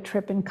guided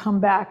trip and come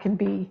back and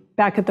be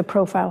back at the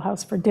Profile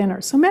House for dinner.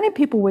 So many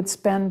people would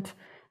spend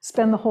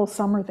the whole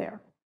summer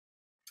there.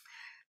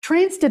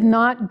 Trains did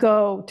not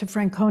go to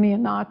Franconia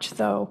Notch,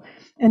 though,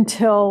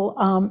 until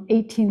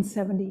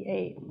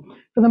 1878.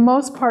 For the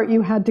most part,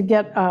 you had to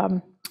get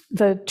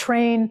the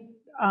train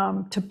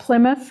to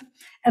Plymouth,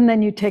 and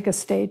then you take a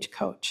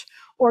stagecoach.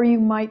 Or you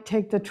might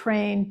take the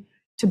train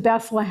to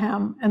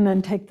Bethlehem and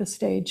then take the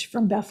stage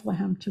from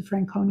Bethlehem to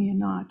Franconia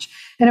Notch.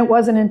 And it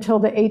wasn't until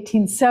the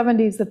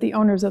 1870s that the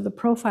owners of the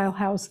Profile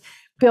House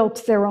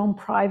built their own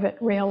private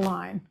rail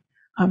line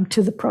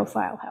to the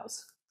Profile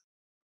House.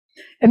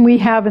 And we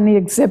have in the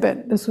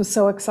exhibit, this was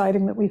so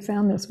exciting that we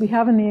found this, we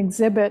have in the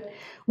exhibit,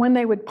 when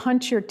they would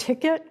punch your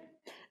ticket,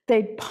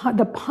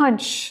 the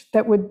punch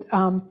that would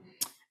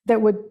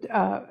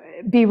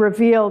be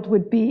revealed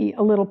would be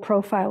a little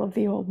profile of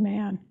the old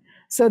man.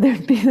 So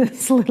there'd be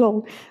this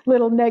little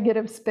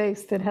negative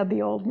space that had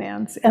the old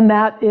man's, and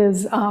that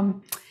is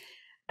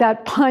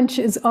that punch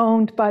is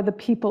owned by the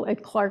people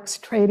at Clark's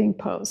Trading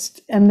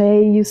Post, and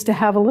they used to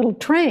have a little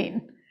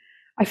train.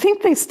 I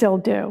think they still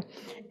do,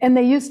 and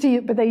they used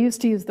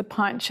to use the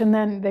punch, and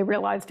then they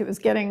realized it was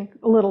getting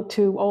a little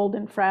too old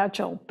and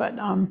fragile. But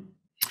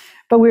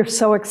we're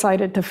so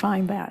excited to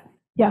find that.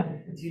 Yeah.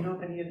 Do you know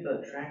if any of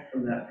the track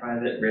from that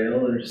private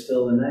rail are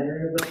still in that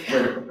area?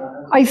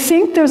 I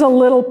think there's a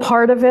little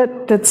part of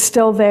it that's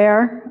still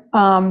there,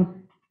 but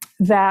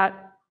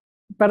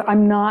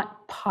I'm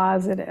not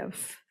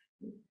positive.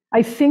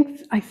 I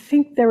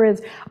think there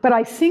is, but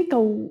I think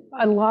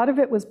a lot of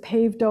it was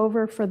paved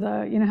over for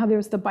the, you know how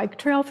there's the bike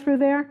trail through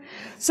there?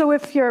 So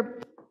if you're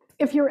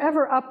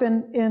ever up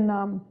in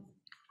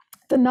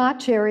the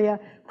Notch area,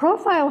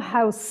 Profile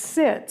House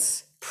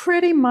sits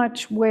pretty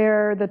much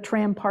where the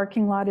tram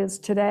parking lot is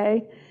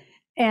today.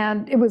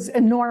 And it was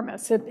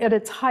enormous. At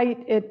its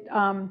height, it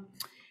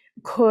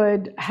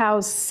could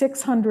house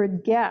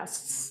 600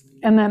 guests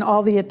and then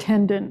all the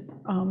attendant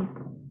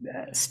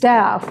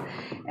staff.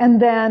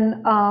 And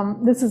then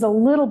this is a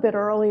little bit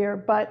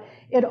earlier, but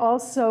they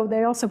also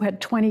had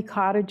 20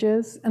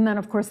 cottages. And then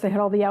of course they had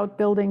all the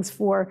outbuildings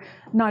for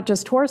not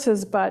just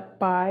horses, but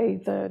by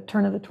the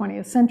turn of the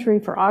 20th century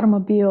for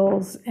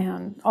automobiles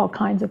and all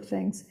kinds of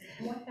things.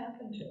 What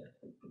happened to it?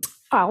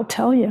 I'll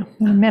tell you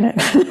in a minute.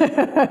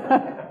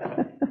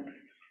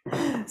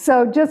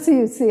 So just so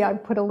you see, I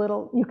put a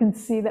little, you can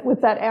see that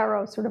with that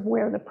arrow sort of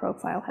where the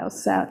Profile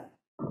House sat.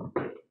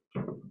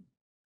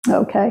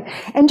 Okay,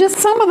 and just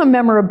some of the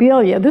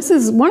memorabilia. This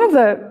is one of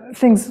the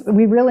things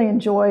we really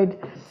enjoyed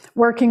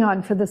working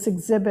on for this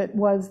exhibit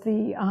was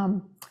the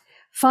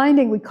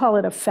finding, we call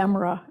it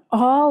ephemera,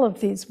 all of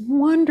these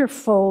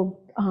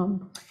wonderful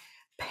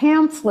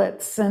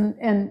pamphlets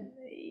and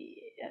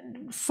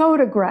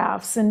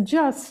photographs, and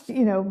just,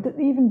 you know,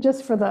 even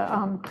just for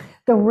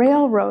the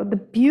railroad, the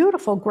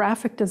beautiful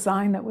graphic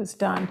design that was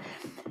done.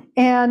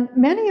 And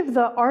many of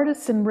the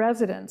artists in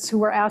residence who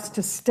were asked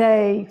to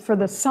stay for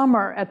the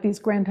summer at these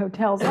grand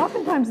hotels,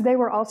 oftentimes they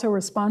were also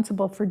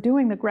responsible for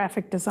doing the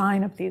graphic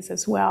design of these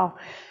as well.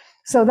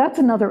 So that's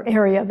another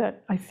area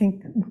that I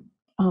think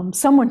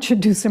someone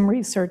should do some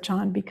research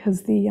on,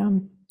 because the,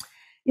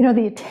 you know,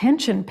 the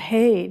attention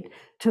paid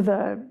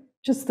to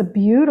just the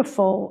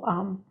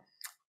beautiful,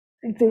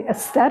 the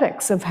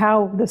aesthetics of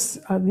how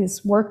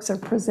these works are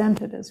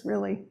presented is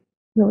really,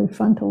 really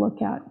fun to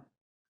look at.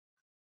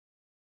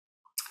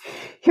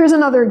 Here's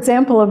another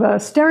example of a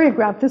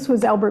stereograph. This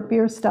was Albert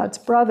Bierstadt's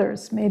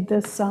brothers made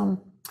this,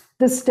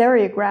 this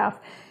stereograph.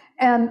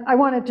 And I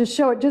wanted to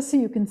show it just so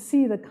you can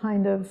see the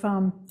kind of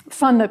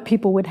fun that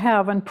people would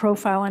have on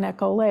Profile and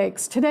Echo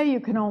Lakes. Today you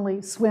can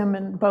only swim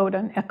and boat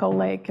on Echo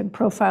Lake, and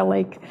Profile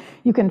Lake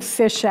you can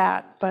fish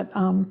at, but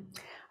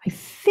I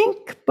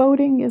think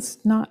boating is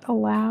not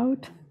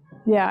allowed.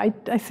 Yeah,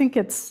 I think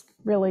it's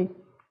really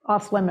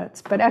off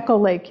limits, but Echo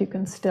Lake you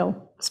can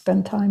still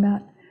spend time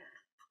at.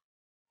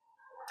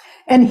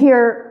 And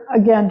here,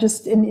 again,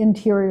 just an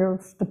interior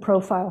of the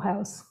Profile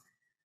House,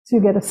 so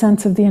you get a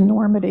sense of the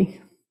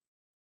enormity.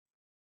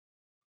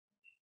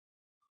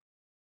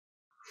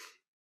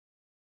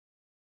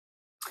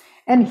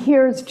 And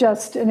here's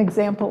just an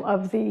example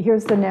of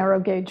here's the narrow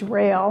gauge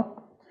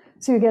rail,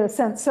 so you get a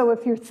sense. So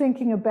if you're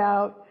thinking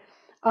about,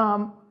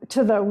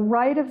 to the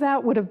right of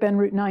that would have been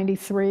Route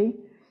 93,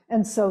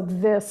 and so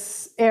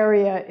this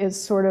area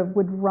is sort of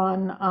would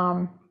run,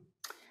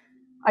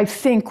 I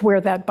think,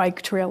 where that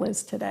bike trail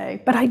is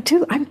today. But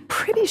I'm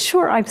pretty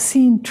sure I've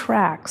seen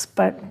tracks,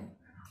 but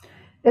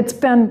it's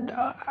been,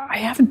 I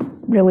haven't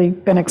really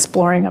been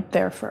exploring up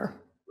there for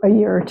a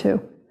year or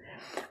two.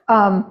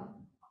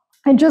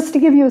 And just to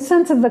give you a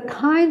sense of the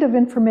kind of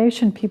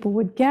information people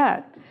would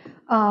get,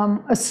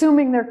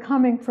 assuming they're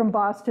coming from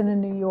Boston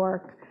and New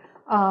York,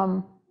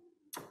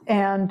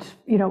 and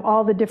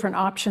all the different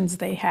options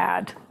they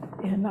had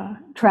in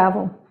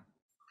travel.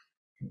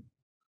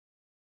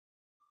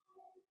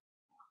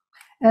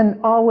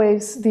 And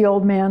always the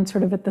old man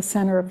sort of at the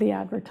center of the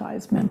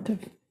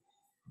advertisement.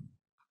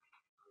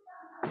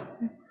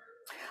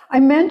 I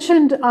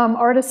mentioned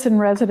artists in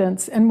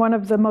residence, and one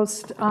of the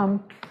most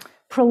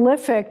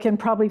prolific and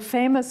probably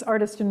famous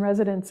artist in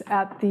residence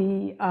at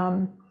the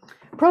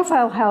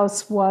Profile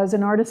House was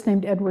an artist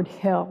named Edward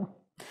Hill.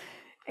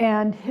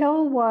 And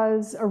Hill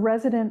was a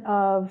resident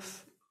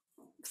of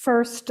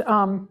first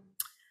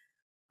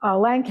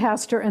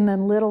Lancaster and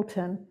then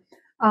Littleton.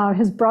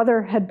 His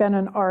brother had been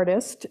an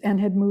artist and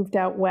had moved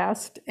out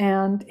west,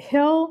 and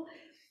Hill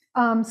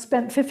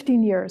spent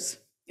 15 years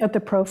at the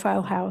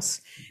Profile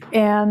House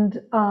and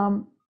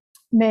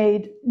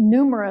made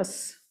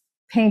numerous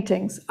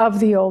paintings of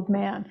the old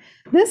man.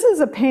 This is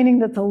a painting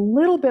that's a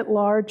little bit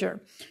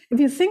larger. If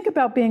you think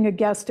about being a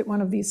guest at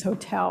one of these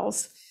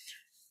hotels,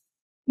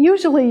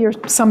 usually you're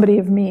somebody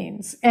of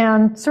means,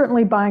 and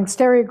certainly buying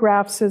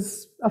stereographs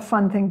is a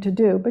fun thing to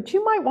do, but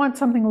you might want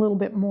something a little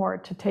bit more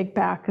to take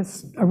back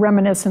as a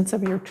reminiscence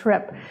of your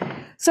trip.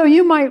 So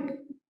you might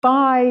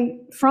buy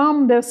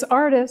from this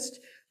artist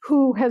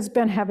who has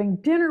been having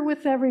dinner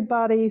with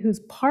everybody,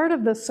 who's part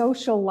of the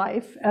social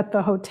life at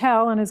the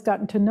hotel and has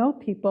gotten to know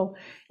people.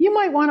 You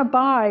might want to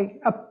buy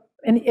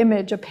an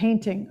image, a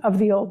painting of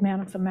the old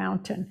man of the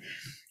mountain.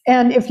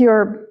 And if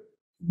you're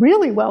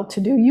really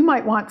well-to-do, you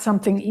might want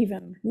something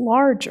even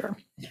larger.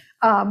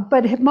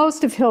 But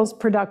most of Hill's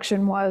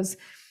production was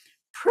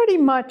pretty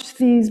much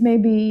these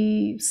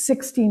maybe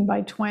 16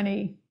 by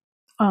 20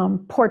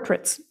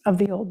 portraits of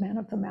the old man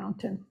of the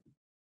mountain.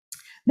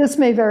 This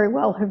may very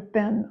well have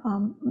been,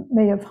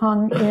 may have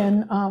hung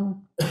in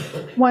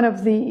one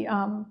of the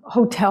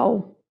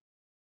hotel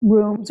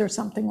rooms or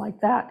something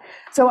like that.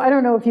 So I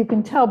don't know if you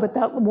can tell, but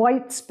that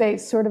white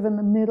space sort of in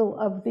the middle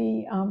of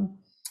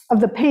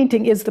the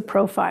painting is the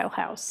Profile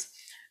House.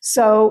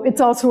 So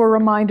it's also a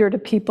reminder to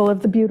people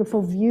of the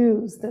beautiful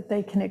views that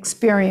they can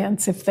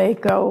experience if they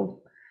go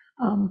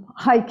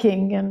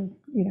hiking and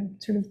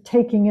sort of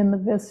taking in the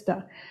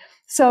vista.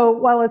 So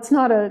while it's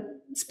not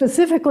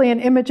specifically an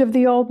image of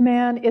the old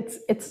man, it's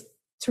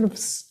sort of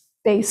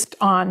based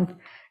on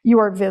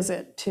your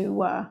visit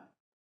to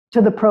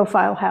the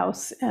Profile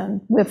House,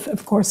 and with,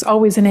 of course,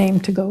 always an aim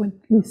to go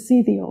and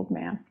see the old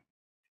man.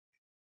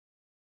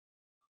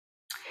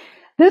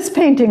 This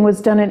painting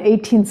was done in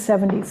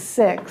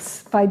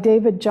 1876 by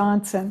David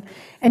Johnson,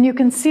 and you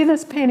can see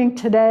this painting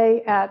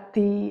today at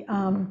the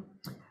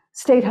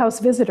State House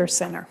Visitor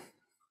Center.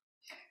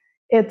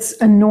 It's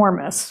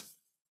enormous,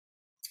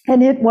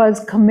 and it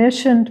was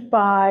commissioned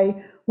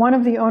by one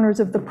of the owners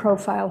of the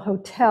Profile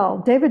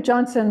Hotel. David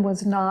Johnson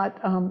was not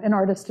an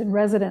artist in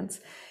residence,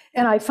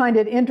 and I find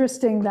it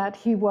interesting that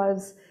he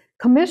was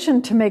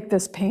commissioned to make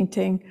this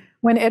painting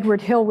when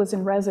Edward Hill was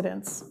in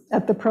residence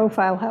at the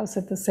Profile House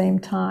at the same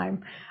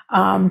time.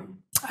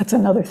 That's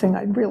another thing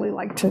I'd really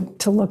like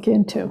to look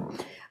into.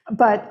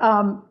 But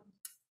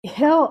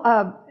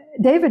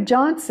David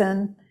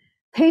Johnson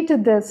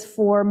painted this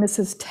for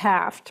Mrs.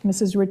 Taft,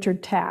 Mrs.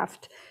 Richard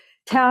Taft.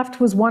 Taft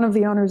was one of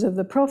the owners of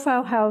the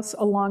Profile House,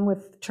 along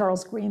with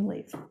Charles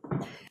Greenleaf.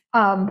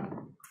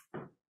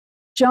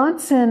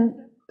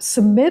 Johnson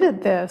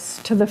submitted this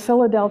to the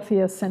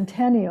Philadelphia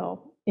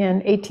Centennial in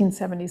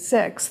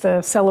 1876,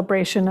 the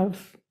celebration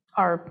of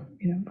our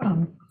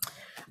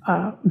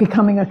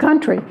becoming a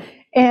country.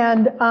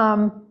 And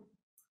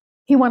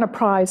he won a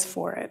prize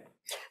for it.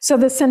 So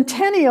the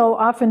Centennial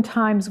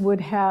oftentimes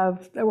would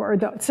have, or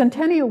the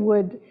Centennial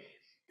would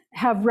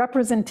have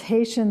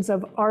representations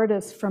of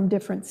artists from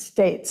different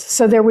states.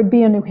 So there would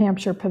be a New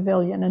Hampshire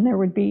pavilion, and there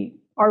would be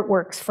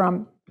artworks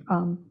from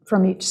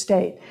each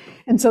state.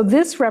 And so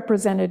this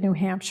represented New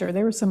Hampshire.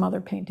 There were some other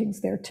paintings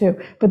there too,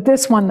 but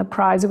this won the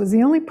prize. It was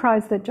the only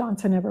prize that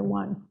Johnson ever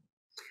won.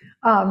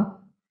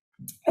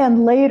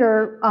 And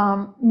later,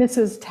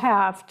 Mrs.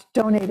 Taft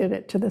donated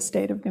it to the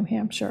state of New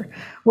Hampshire,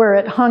 where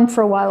it hung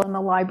for a while in the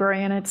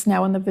library, and it's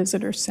now in the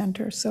visitor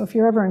center. So if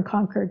you're ever in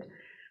Concord,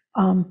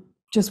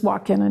 just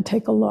walk in and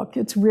take a look.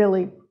 It's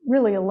really,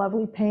 really a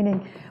lovely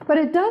painting. But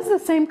it does the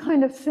same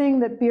kind of thing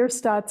that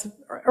Bierstadt's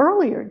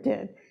earlier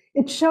did.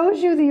 It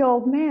shows you the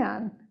old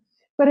man,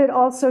 but it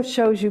also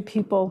shows you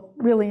people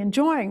really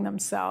enjoying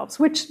themselves,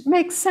 which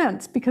makes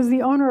sense because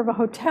the owner of a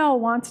hotel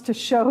wants to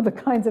show the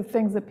kinds of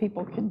things that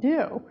people can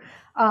do.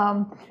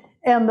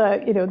 And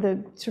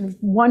the sort of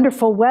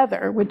wonderful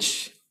weather,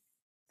 which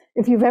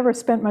if you've ever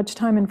spent much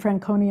time in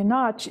Franconia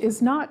Notch,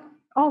 is not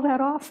all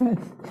that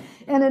often.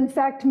 And in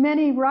fact,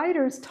 many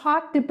writers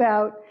talked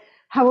about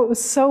how it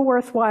was so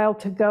worthwhile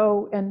to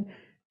go and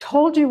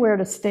told you where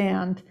to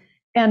stand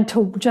and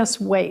to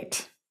just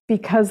wait,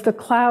 because the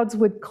clouds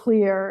would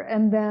clear,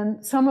 and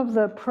then some of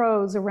the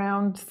prose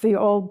around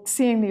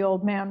seeing the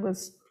old man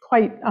was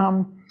quite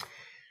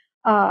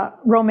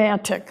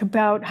romantic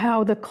about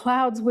how the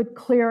clouds would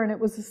clear, and it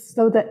was as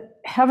though the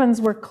heavens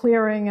were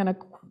clearing and a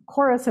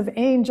chorus of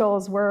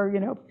angels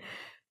were,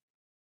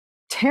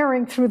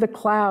 tearing through the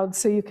clouds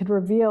so you could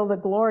reveal the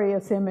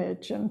glorious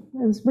image. And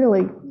it was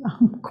really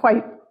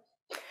quite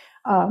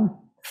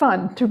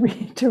fun to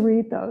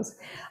read those.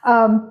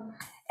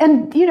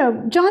 And,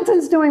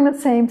 Johnson's doing the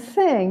same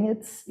thing.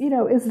 It's,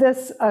 is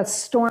this a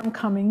storm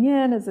coming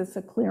in? Is this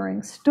a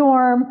clearing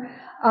storm?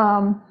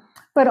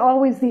 But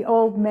always the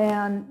old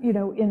man,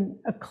 in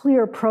a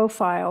clear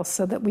profile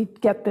so that we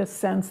get this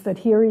sense that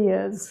here he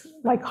is,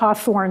 like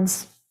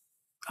Hawthorne's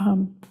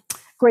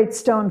great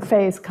stone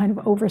face, kind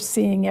of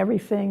overseeing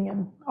everything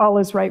and all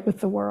is right with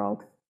the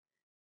world.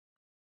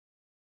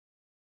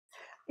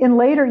 In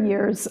later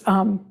years,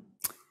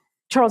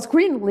 Charles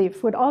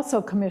Greenleaf would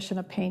also commission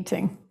a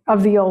painting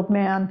of the old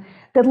man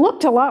that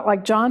looked a lot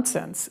like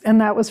Johnson's,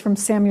 and that was from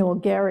Samuel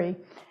Gary,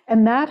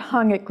 and that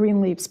hung at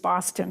Greenleaf's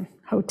Boston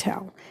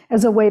Hotel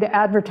as a way to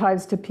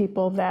advertise to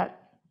people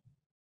that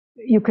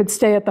you could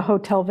stay at the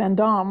Hotel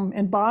Vendôme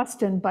in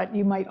Boston, but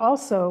you might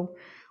also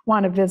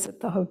want to visit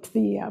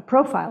the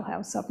Profile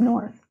House up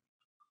north.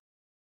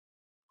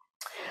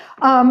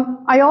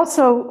 I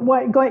also,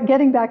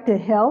 getting back to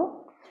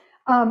Hill,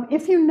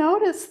 if you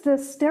notice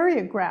this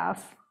stereograph,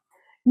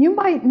 you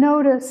might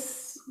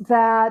notice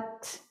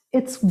that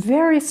it's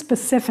very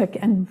specific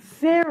and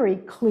very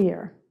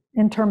clear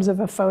in terms of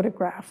a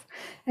photograph.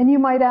 And you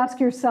might ask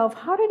yourself,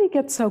 how did he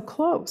get so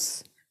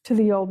close to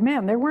the old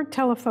man? There weren't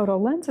telephoto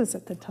lenses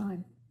at the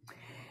time.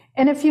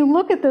 And if you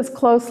look at this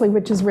closely,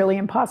 which is really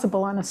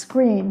impossible on a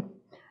screen,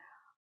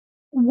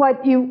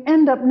 what you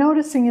end up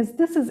noticing is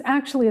this is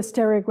actually a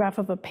stereograph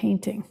of a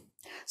painting.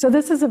 So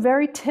this is a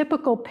very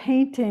typical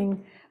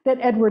painting that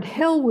Edward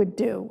Hill would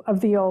do of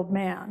the old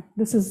man.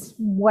 This is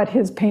what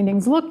his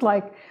paintings looked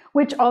like,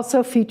 which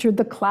also featured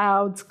the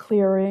clouds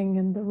clearing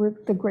and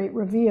the great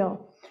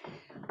reveal.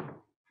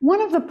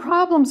 One of the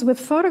problems with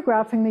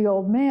photographing the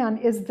old man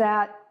is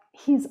that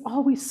he's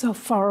always so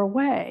far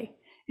away.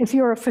 If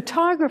you're a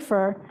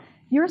photographer,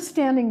 you're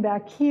standing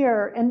back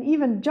here, and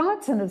even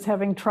Johnson is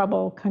having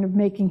trouble kind of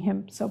making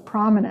him so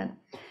prominent.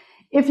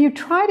 If you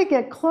try to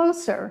get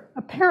closer,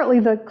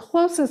 apparently the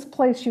closest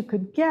place you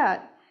could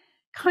get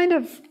kind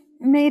of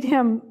made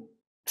him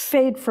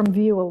fade from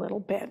view a little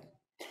bit.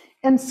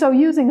 And so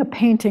using a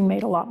painting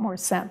made a lot more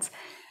sense.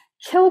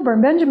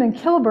 Benjamin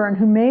Kilburn,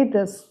 who made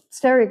this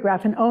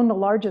stereograph and owned the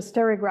largest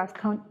stereograph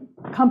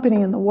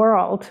company in the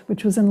world,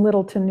 which was in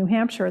Littleton, New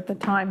Hampshire at the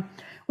time,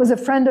 was a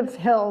friend of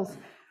Hill's,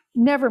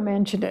 never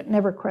mentioned it,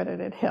 never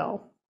credited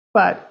Hill.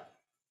 But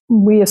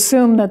we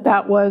assume that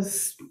that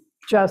was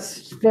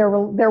just their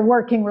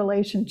working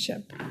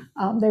relationship.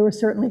 They were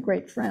certainly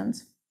great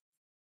friends.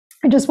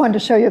 I just wanted to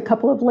show you a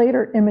couple of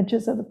later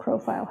images of the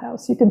Profile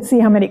House. You can see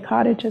how many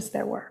cottages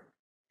there were.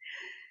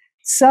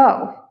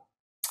 So,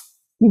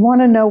 you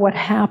want to know what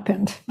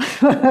happened.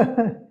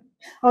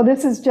 Oh,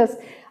 this is just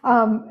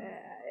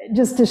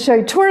to show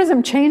you,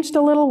 tourism changed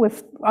a little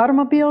with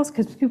automobiles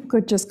because people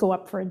could just go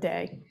up for a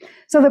day.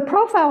 So the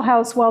Profile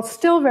House, while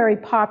still very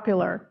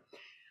popular,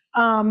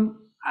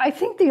 I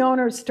think the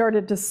owners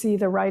started to see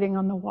the writing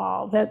on the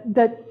wall,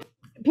 that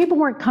people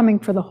weren't coming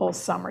for the whole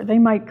summer. They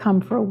might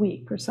come for a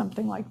week or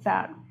something like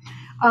that.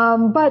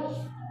 But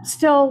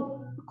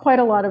still quite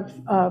a lot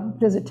of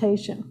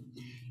visitation.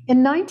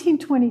 In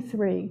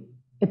 1923,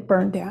 it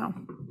burned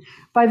down.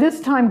 By this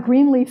time,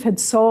 Greenleaf had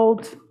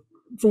sold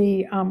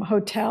the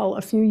hotel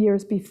a few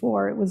years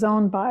before. It was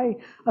owned by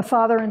a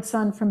father and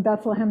son from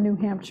Bethlehem, New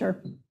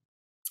Hampshire.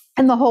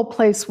 And the whole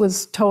place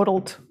was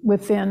totaled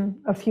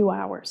within a few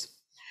hours.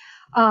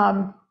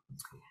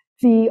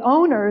 The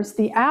owners,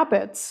 the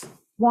Abbotts,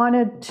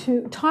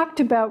 talked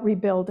about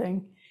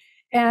rebuilding,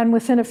 and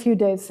within a few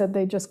days said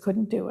they just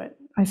couldn't do it.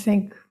 I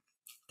think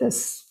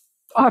this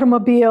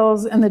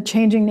automobiles and the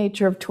changing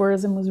nature of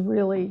tourism was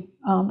really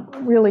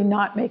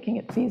not making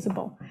it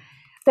feasible.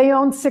 They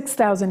owned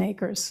 6,000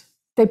 acres.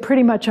 They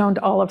pretty much owned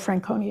all of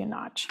Franconia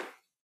Notch.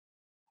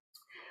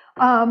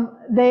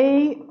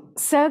 They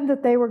said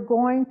that they were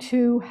going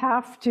to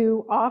have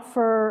to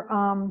offer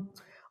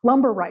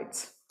lumber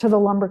rights to the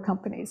lumber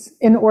companies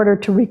in order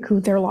to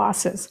recoup their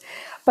losses.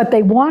 But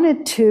they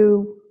wanted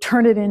to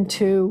turn it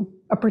into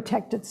a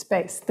protected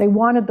space. They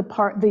wanted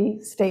the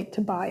state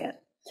to buy it.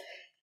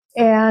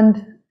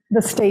 And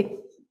the state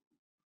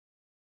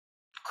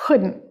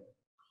couldn't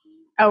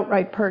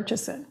outright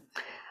purchase it.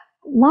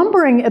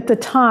 Lumbering at the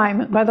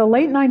time, by the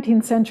late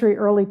 19th century,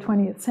 early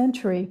 20th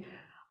century,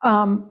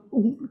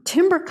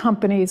 timber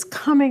companies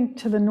coming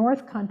to the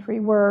North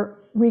Country were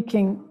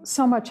wreaking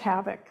so much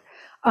havoc.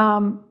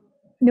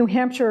 New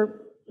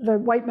Hampshire, the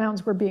White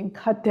Mountains were being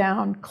cut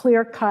down,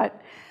 clear cut.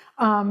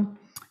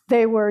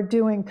 They were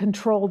doing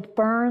controlled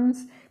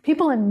burns.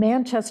 People in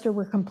Manchester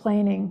were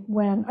complaining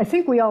when, I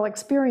think we all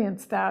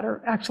experienced that,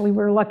 or actually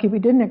we're lucky we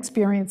didn't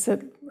experience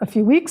it a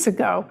few weeks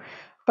ago,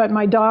 but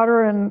my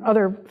daughter and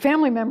other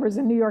family members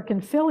in New York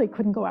and Philly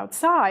couldn't go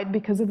outside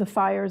because of the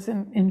fires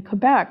in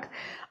Quebec.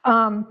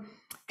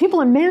 People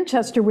in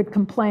Manchester would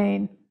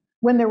complain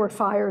when there were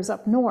fires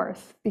up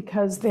north,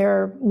 because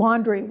their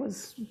laundry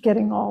was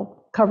getting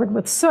all covered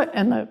with soot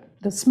and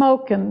the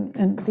smoke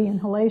and the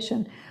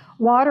inhalation.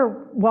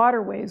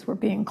 Waterways were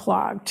being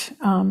clogged.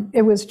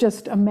 It was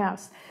just a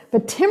mess.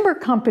 But timber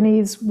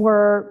companies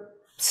were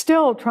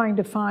still trying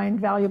to find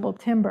valuable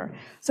timber.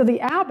 So the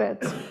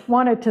Abbotts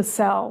wanted to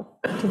sell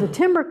to the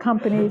timber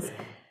companies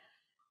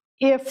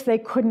if they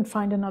couldn't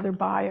find another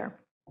buyer.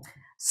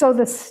 So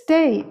the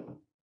state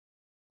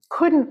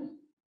couldn't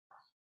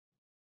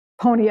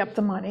pony up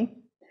the money,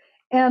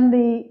 and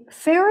the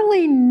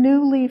fairly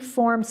newly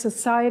formed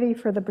Society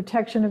for the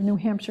Protection of New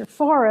Hampshire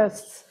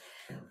Forests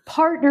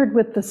partnered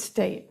with the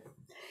state.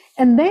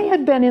 And they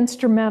had been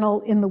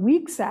instrumental in the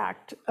Weeks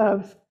Act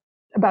of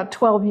about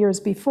 12 years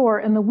before,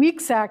 and the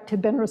Weeks Act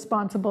had been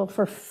responsible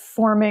for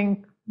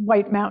forming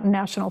White Mountain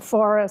National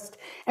Forest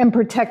and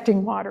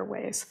protecting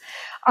waterways.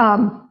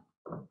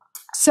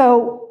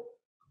 So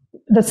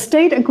the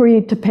state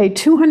agreed to pay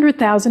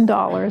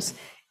 $200,000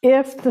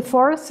 if the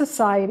Forest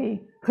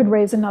Society could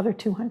raise another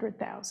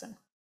 $200,000.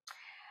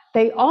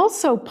 They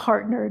also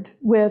partnered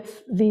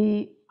with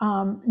the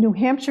New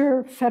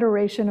Hampshire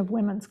Federation of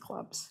Women's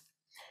Clubs,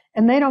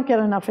 and they don't get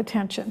enough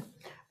attention.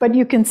 But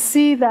you can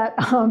see that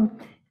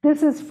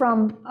this is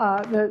from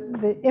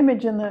the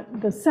image in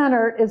the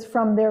center is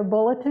from their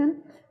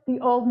bulletin. The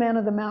Old Man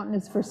of the Mountain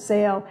is for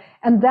sale,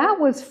 and that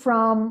was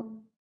from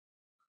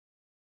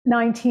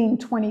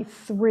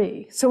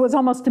 1923. So it was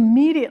almost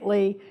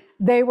immediately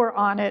they were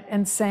on it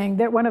and saying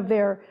that one of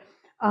their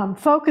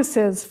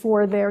focuses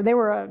for they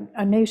were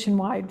a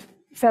nationwide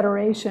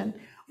federation,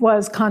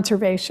 was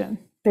conservation.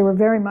 They were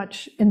very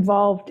much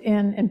involved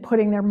in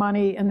putting their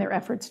money and their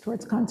efforts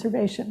towards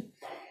conservation.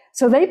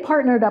 So they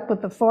partnered up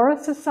with the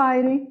Forest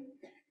Society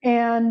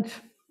and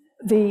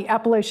the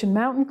Appalachian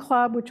Mountain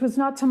Club, which was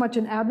not so much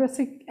an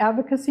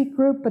advocacy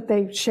group, but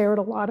they shared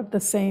a lot of the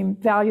same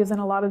values and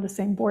a lot of the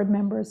same board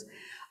members.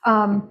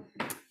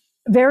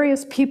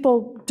 Various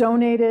people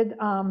donated.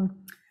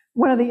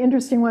 One of the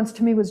interesting ones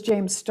to me was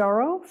James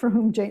Storrow, for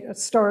whom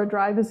Storrow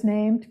Drive is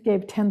named,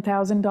 gave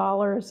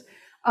 $10,000.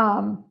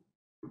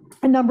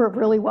 A number of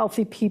really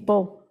wealthy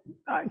people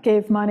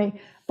gave money,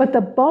 but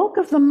the bulk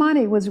of the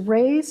money was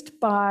raised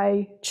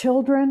by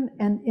children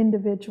and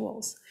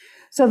individuals.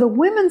 So the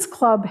Women's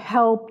Club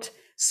helped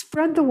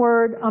spread the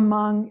word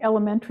among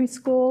elementary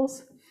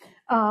schools,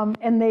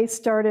 and they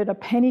started a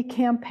penny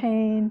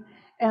campaign,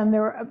 and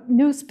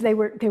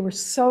they were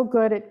so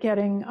good at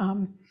getting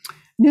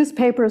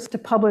newspapers to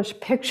publish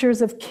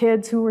pictures of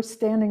kids who were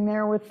standing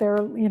there with their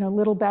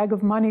little bag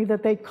of money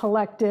that they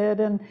collected.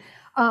 And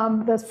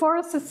the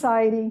Forest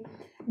Society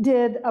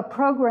did a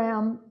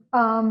program,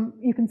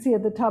 you can see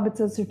at the top it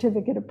says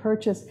certificate of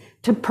purchase,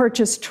 to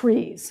purchase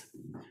trees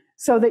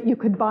so that you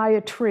could buy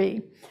a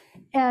tree.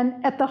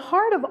 And at the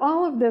heart of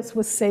all of this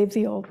was Save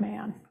the Old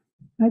Man.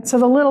 Right? So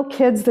the little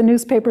kids, the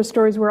newspaper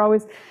stories were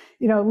always,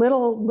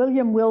 little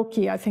William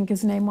Wilkie, I think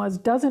his name was,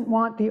 doesn't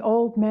want the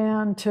old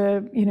man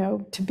to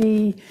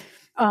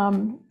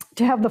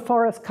have the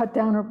forest cut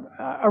down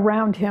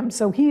around him.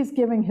 So he's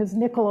giving his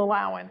nickel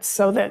allowance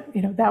so that,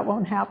 that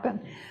won't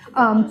happen.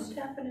 Just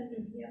happen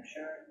in New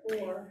Hampshire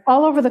or?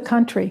 All over the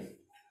country.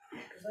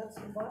 Because that's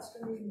in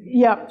Boston.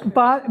 Yeah,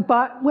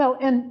 well,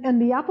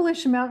 and the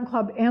Appalachian Mountain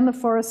Club and the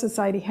Forest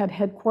Society had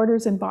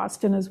headquarters in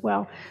Boston as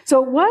well.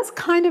 So it was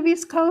kind of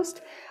East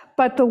Coast,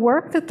 but the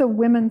work that the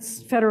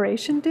Women's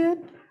Federation did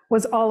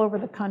was all over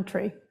the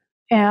country.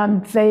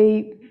 And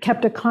they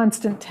kept a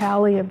constant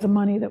tally of the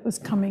money that was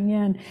coming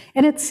in.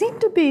 And it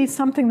seemed to be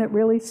something that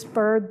really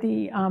spurred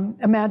the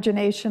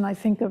imagination, I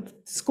think, of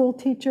school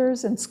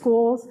teachers and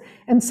schools.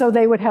 And so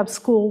they would have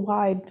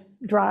school-wide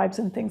drives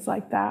and things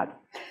like that.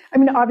 I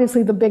mean,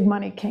 obviously the big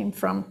money came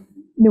from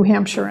New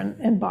Hampshire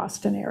and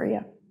Boston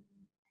area.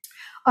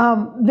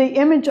 The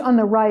image on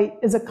the right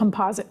is a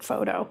composite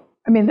photo.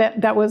 I mean,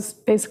 that was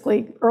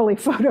basically early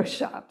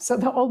Photoshop. So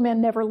the old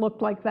man never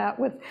looked like that,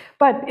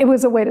 but it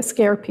was a way to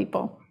scare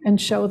people and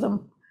show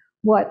them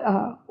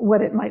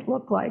what it might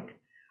look like.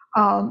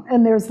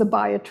 And there's the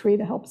buy a tree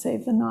to help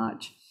save the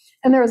notch.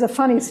 And there was a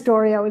funny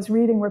story I was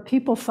reading where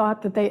people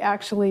thought that they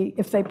actually,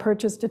 if they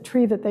purchased a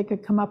tree, that they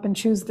could come up and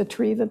choose the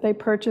tree that they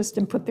purchased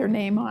and put their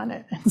name on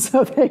it. And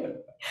so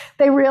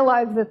they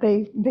realized that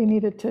they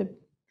needed to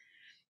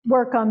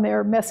work on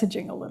their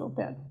messaging a little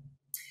bit.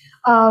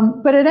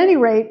 But at any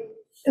rate,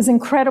 is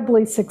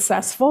incredibly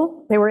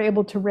successful. They were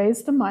able to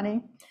raise the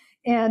money.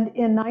 And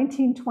in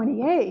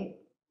 1928,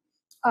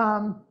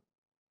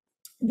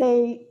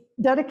 they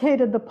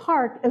dedicated the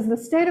park as the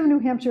State of New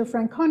Hampshire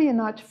Franconia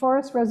Notch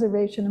Forest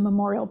Reservation and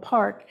Memorial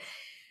Park.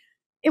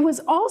 It was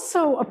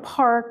also a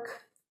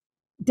park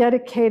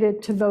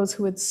dedicated to those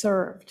who had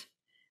served,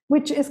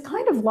 which is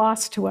kind of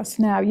lost to us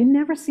now. You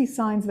never see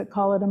signs that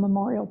call it a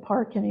memorial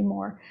park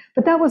anymore.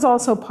 But that was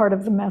also part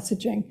of the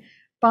messaging.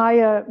 Buy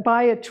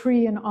a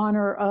tree in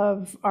honor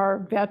of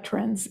our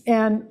veterans.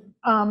 And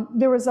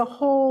there was a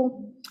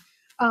whole,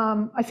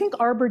 I think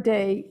Arbor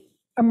Day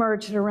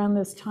emerged around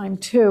this time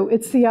too.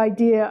 It's the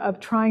idea of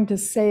trying to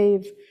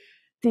save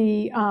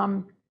the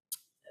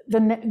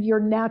your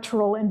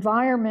natural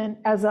environment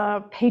as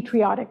a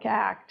patriotic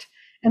act.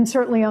 And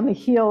certainly on the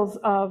heels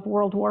of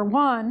World War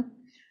I,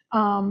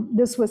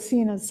 this was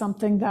seen as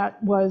something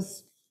that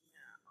was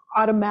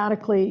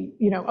automatically,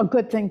 a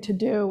good thing to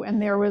do.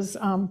 And there was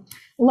a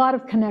lot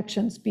of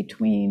connections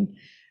between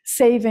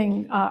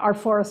saving our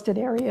forested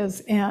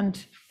areas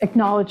and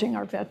acknowledging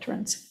our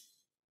veterans.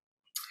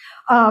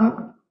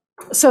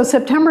 So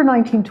September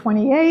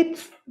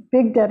 1928,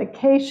 big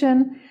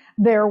dedication.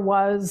 There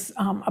was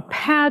a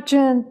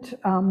pageant,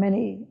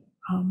 many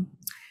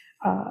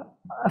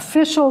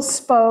officials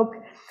spoke,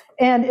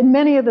 and in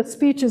many of the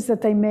speeches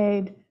that they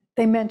made,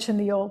 they mentioned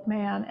the old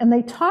man, and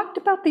they talked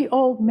about the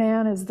old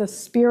man as the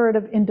spirit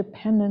of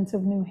independence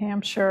of New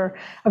Hampshire,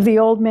 of the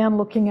old man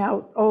looking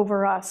out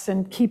over us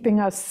and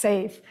keeping us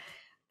safe.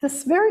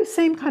 This very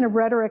same kind of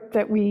rhetoric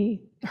that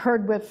we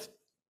heard with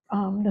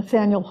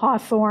Nathaniel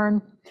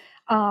Hawthorne,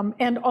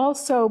 and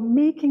also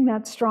making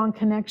that strong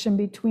connection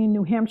between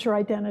New Hampshire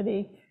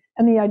identity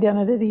and the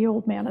identity of the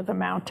old man of the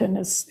mountain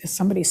as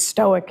somebody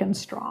stoic and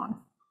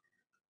strong.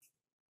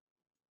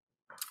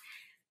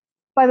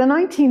 By the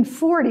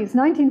 1940s,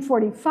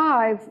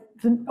 1945,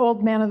 the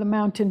old man of the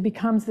mountain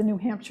becomes the New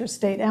Hampshire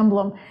state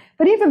emblem.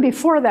 But even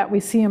before that, we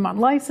see him on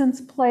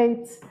license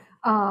plates.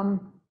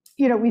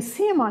 We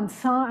see him on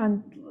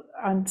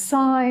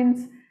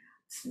signs.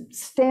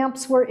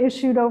 Stamps were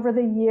issued over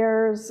the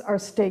years, our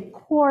state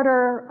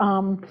quarter.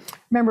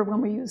 Remember when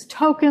we used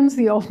tokens,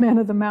 the old man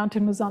of the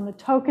mountain was on the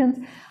tokens.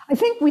 I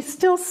think we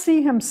still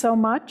see him so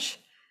much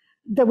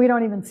that we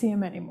don't even see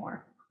him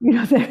anymore.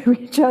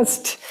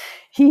 That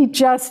he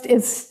just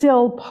is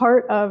still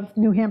part of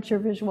New Hampshire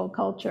visual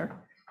culture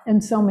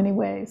in so many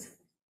ways.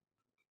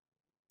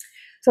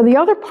 So the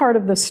other part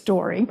of the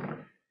story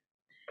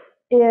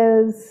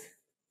is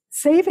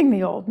saving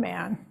the old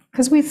man,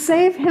 because we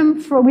saved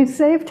him from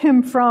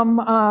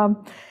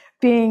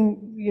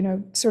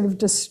being, sort of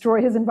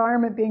destroyed, his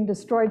environment being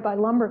destroyed by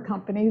lumber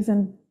companies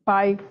and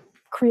by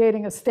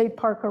creating a state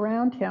park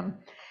around him.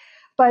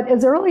 But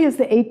as early as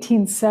the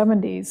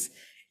 1870s,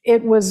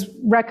 it was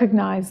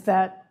recognized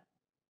that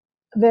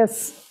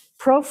this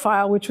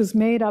profile, which was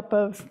made up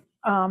of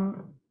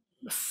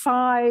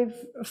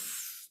 5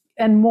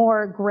 and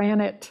more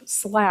granite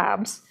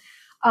slabs,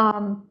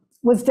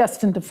 was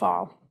destined to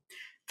fall.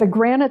 The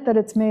granite that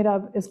it's made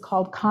of is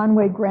called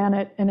Conway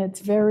granite, and it's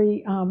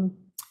very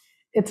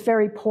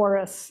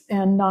porous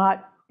and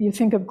not, you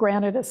think of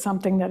granite as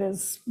something that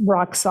is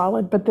rock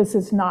solid, but this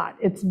is not.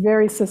 It's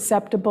very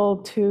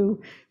susceptible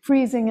to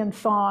freezing and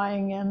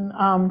thawing, and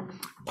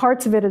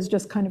parts of it is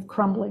just kind of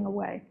crumbling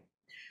away.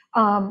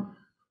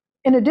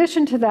 In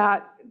addition to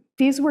that,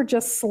 these were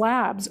just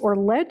slabs or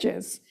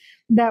ledges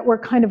that were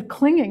kind of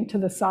clinging to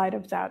the side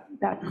of that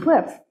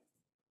cliff.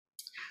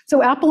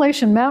 So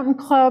Appalachian Mountain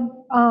Club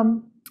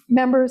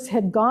members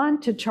had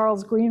gone to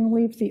Charles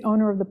Greenleaf, the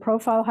owner of the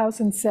profile house,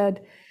 and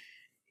said,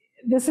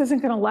 this isn't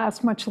going to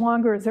last much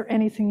longer. Is there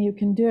anything you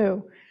can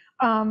do?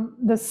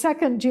 The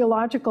second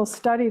geological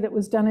study that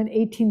was done in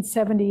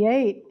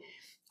 1878,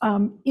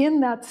 in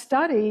that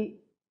study,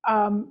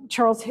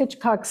 Charles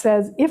Hitchcock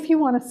says, if you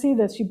want to see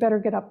this, you better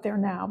get up there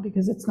now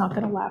because it's not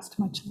going to last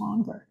much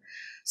longer.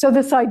 So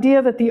this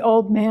idea that the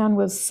old man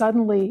was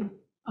suddenly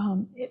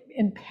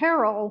in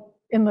peril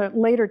in the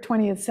later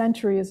 20th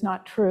century is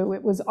not true.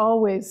 It was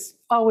always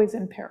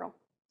in peril.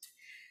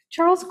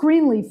 Charles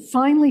Greenleaf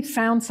finally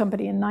found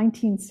somebody in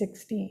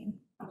 1916,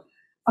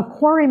 a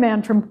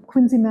quarryman from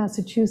Quincy,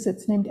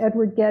 Massachusetts named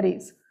Edward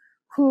Geddes,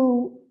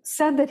 who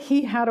said that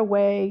he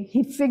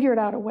figured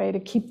out a way to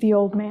keep the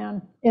old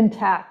man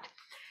intact.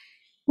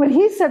 What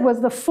he said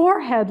was the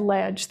forehead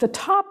ledge, the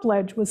top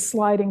ledge, was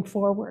sliding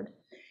forward.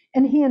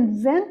 And he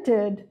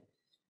invented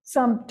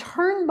some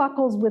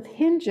turnbuckles with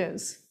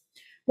hinges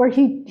where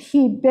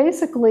he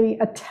basically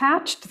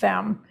attached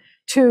them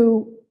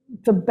to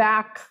the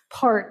back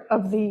part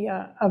of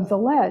the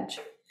ledge.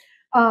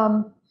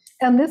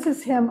 And this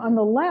is him on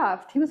the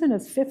left. He was in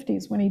his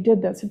 50s when he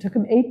did this. It took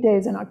him 8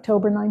 days in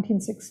October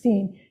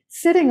 1916,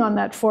 sitting on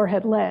that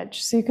forehead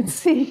ledge. So you can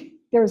see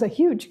there's a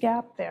huge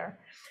gap there.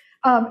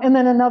 And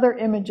then another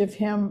image of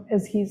him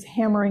as he's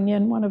hammering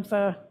in one of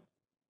the,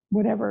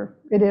 whatever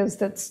it is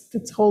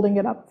that's holding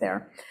it up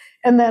there.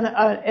 And then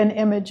an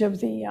image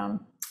of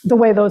the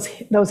way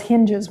those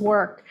hinges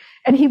work.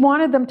 And he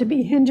wanted them to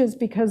be hinges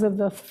because of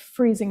the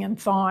freezing and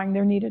thawing.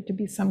 There needed to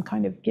be some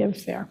kind of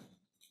give there.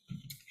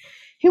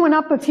 He went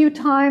up a few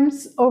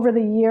times over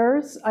the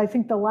years. I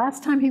think the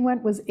last time he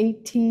went was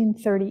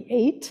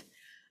 1838,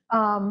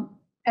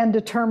 and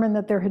determined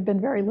that there had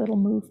been very little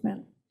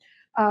movement.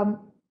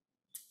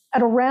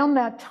 At around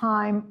that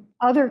time,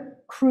 other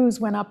crews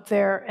went up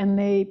there and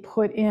they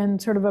put in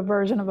sort of a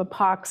version of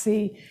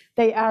epoxy.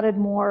 They added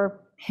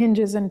more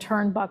hinges and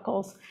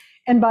turnbuckles.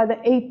 And by the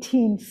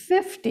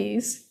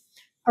 1850s,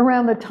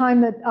 around the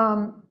time that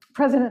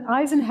President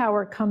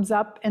Eisenhower comes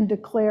up and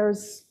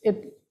declares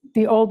it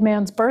the old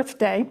man's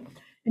birthday,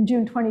 in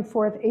June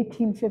 24th,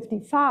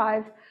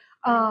 1855,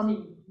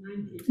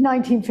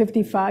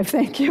 1955,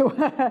 thank you, his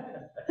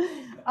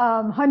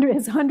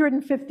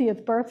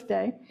 150th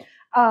birthday,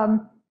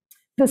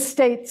 the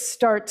state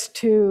starts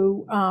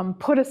to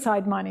put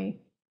aside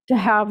money to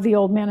have the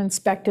old man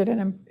inspected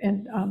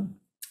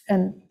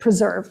and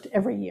preserved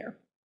every year.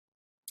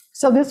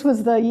 So this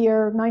was the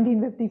year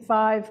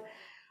 1955.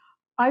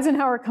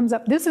 Eisenhower comes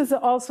up. This is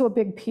also a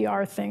big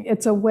PR thing.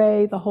 It's a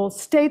way the whole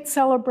state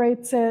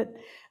celebrates it.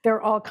 There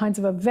are all kinds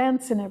of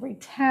events in every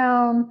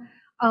town.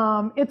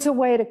 It's a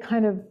way to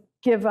kind of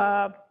give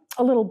a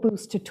little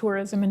boost to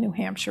tourism in New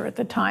Hampshire at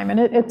the time, and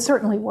it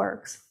certainly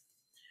works.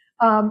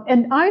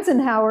 And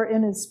Eisenhower,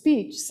 in his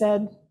speech,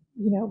 said,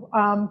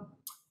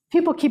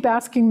 people keep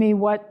asking me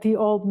what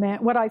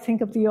I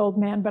think of the old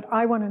man, but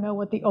I want to know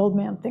what the old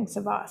man thinks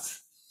of us.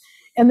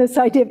 And this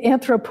idea of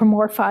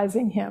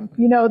anthropomorphizing him,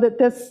 that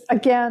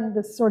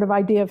this sort of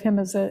idea of him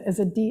as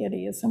a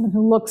deity, as someone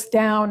who looks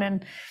down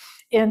and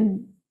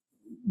in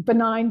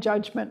benign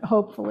judgment,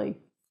 hopefully.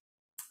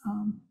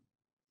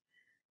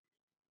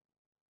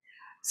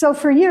 So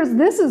for years,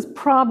 this is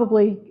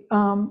probably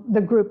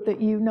the group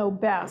that you know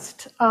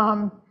best.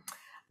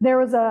 There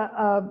was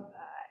a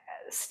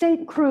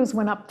state cruise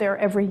went up there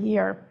every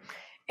year.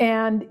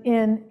 And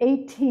in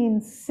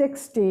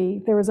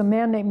 1860, there was a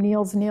man named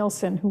Niels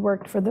Nielsen who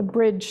worked for the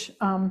bridge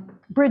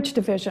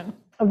division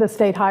of the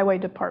State Highway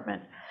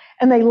Department.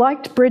 And they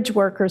liked bridge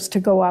workers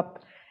to go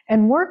up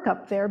and work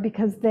up there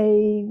because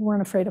they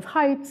weren't afraid of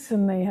heights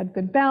and they had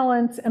good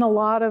balance, and a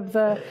lot of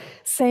the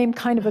same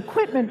kind of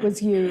equipment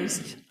was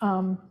used,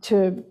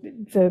 to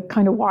the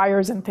kind of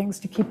wires and things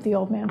to keep the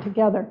old man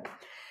together.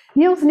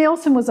 Niels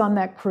Nielsen was on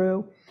that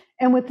crew,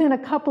 and within a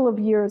couple of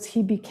years,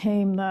 he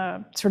became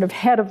the sort of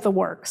head of the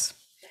works.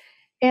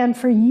 And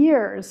for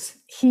years,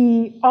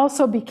 he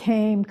also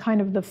became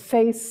kind of the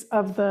face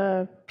of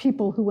the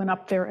people who went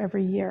up there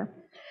every year.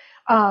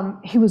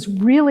 He was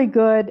really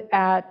good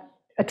at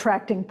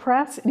attracting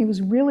press, and he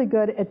was really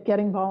good at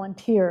getting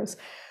volunteers.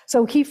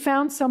 So he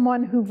found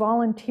someone who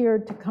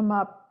volunteered to come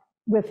up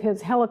with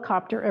his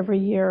helicopter every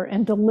year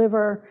and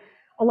deliver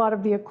a lot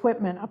of the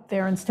equipment up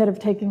there instead of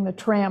taking the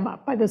tram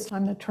up. By this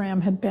time, the tram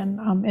had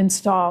been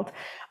installed.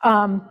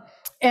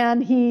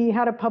 And he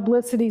had a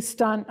publicity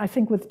stunt, I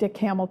think with Dick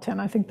Hamilton.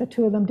 I think the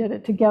two of them did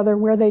it together,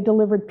 where they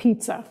delivered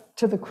pizza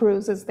to the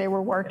crews as they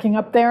were working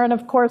up there. And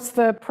of course,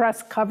 the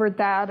press covered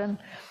that.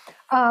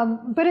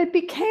 But it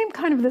became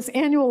kind of this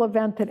annual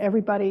event that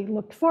everybody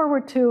looked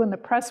forward to, and the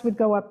press would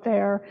go up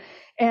there.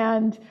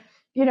 And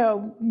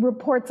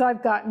reports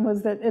I've gotten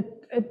was that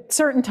at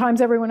certain times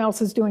everyone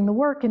else is doing the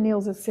work and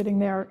Niels is sitting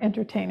there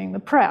entertaining the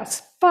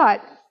press.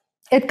 But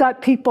it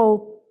got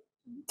people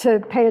to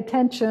pay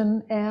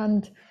attention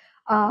and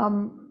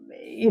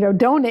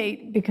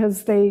donate,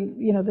 because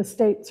the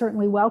state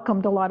certainly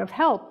welcomed a lot of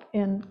help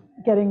in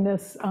getting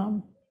this,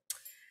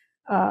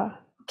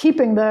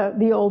 keeping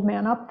the old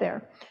man up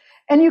there.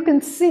 And you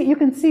can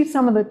see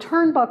some of the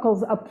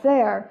turnbuckles up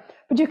there.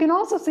 But you can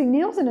also see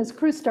Niels and his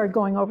crew start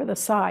going over the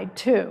side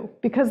too,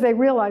 because they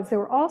realized there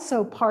were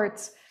also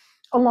parts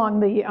along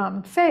the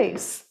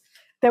face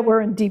that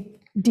were in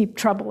deep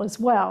trouble as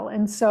well.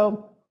 And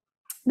so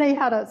they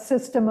had a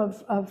system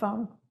of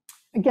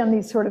again,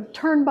 these sort of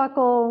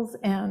turnbuckles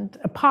and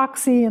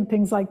epoxy and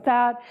things like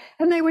that.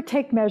 And they would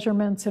take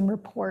measurements and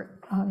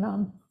report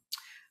on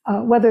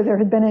whether there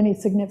had been any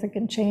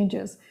significant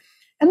changes.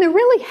 And there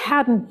really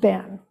hadn't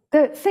been.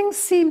 Things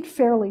seemed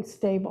fairly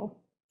stable.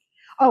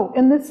 Oh,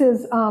 and this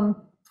is,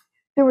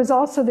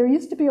 there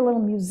used to be a little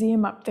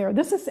museum up there.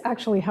 This is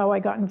actually how I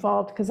got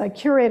involved, because I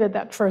curated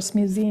that first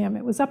museum.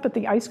 It was up at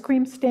the ice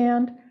cream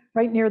stand,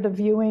 right near the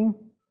viewing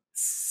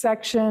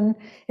section.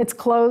 It's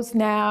closed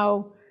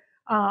now,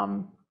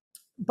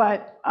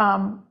 but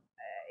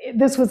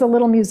this was a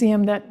little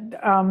museum that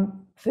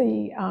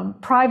the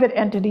private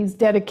entities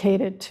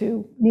dedicated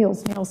to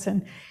Niels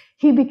Nielsen.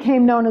 He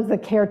became known as the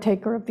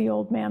caretaker of the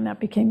old man. That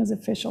became his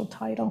official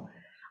title.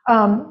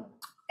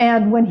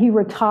 And when he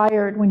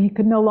retired, when he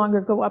could no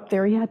longer go up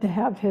there, he had to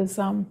have his,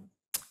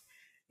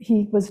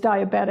 he was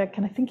diabetic,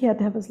 and I think he had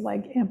to have his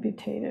leg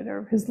amputated,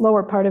 or his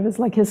lower part of his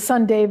leg. His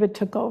son David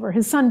took over.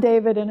 His son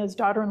David and his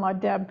daughter-in-law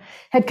Deb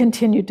had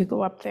continued to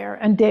go up there,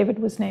 and David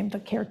was named the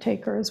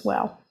caretaker as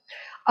well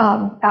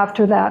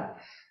after that.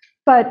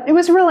 But it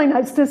was really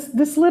nice.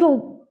 This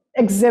little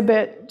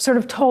exhibit sort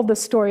of told the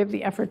story of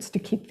the efforts to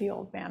keep the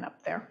old man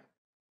up there.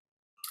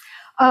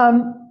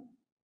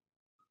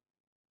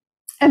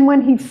 And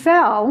when he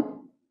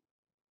fell,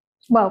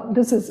 well,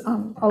 this is,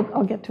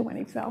 I'll get to when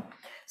he fell.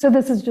 So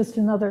this is just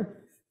another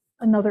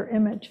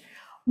image.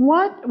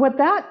 What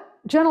that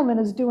gentleman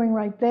is doing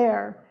right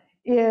there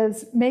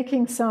is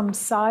making some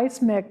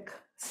seismic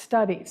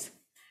studies,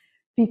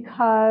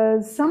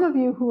 because some of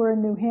you who are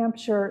in New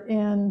Hampshire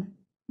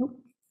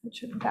it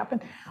shouldn't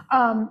happen,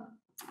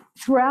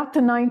 throughout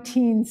the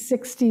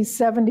 1960s,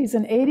 70s,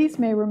 and 80s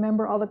may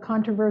remember all the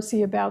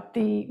controversy about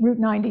the Route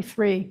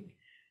 93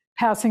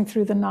 passing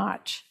through the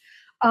notch.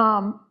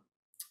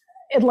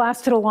 It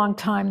lasted a long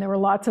time. There were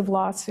lots of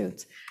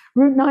lawsuits.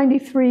 Route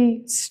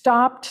 93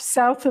 stopped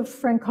south of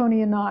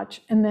Franconia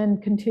Notch and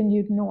then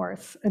continued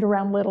north at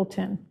around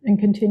Littleton and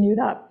continued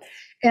up.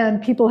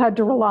 And people had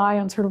to rely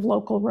on sort of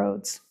local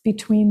roads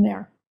between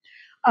there.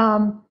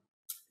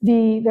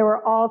 There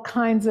were all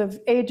kinds of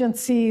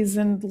agencies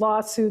and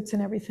lawsuits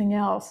and everything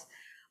else.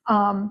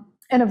 And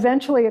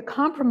eventually a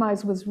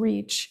compromise was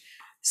reached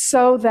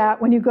so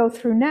that when you go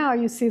through now,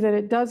 you see that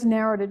it does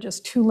narrow to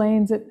just 2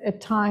 lanes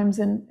at times,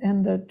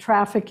 and the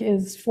traffic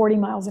is 40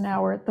 miles an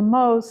hour at the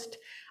most.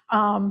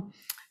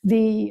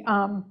 The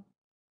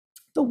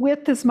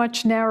width is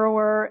much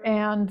narrower,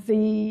 and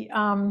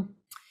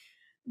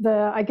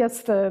I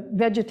guess the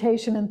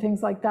vegetation and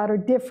things like that are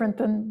different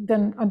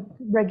than a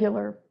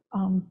regular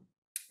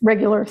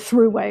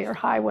throughway or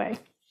highway.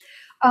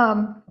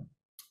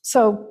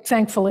 So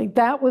thankfully,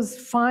 that was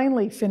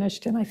finally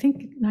finished in, I think,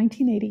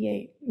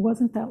 1988. It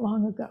wasn't that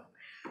long ago.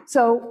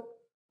 So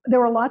there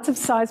were lots of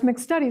seismic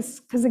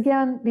studies, because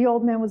again, the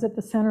old man was at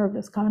the center of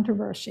this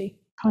controversy,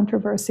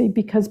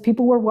 because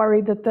people were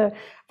worried that the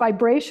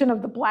vibration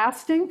of the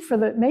blasting for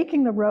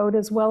making the road,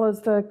 as well as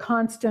the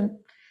constant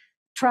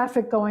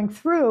traffic going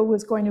through,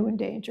 was going to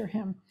endanger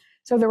him.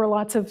 So there were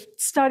lots of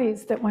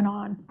studies that went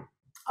on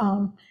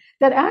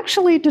that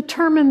actually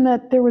determined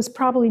that there was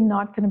probably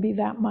not going to be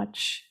that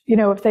much,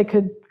 if they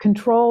could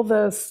control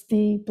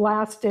the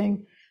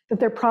blasting,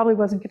 that there probably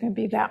wasn't going to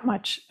be that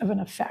much of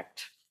an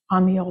effect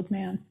on the old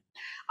man.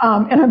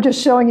 And I'm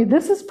just showing you,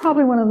 this is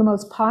probably one of the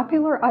most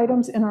popular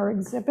items in our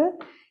exhibit.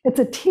 It's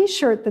a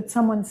t-shirt that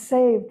someone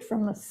saved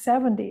from the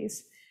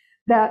 70s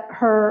that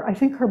I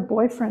think her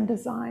boyfriend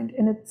designed,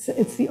 and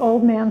it's the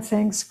old man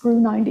saying, "Screw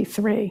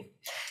 93."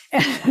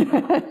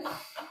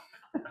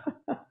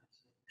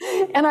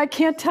 And I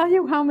can't tell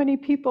you how many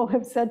people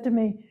have said to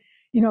me,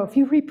 if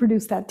you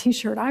reproduce that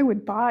t-shirt, I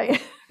would buy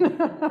it.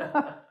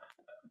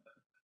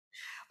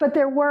 But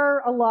there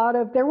wasn't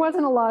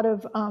a lot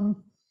of,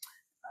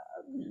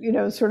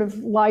 sort of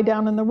lie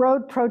down in the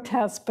road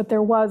protests, but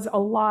there was a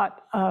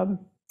lot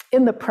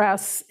in the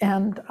press,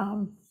 and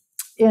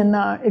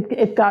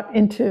it got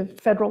into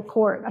federal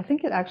court. I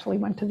think it actually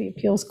went to the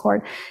appeals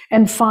court.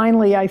 And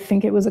finally, I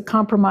think it was a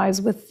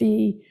compromise with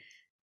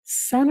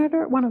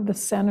one of the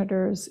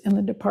senators in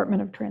the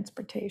Department of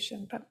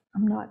Transportation, but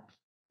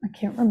I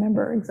can't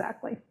remember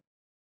exactly.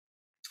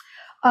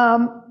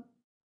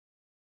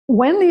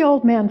 When the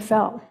old man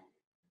fell,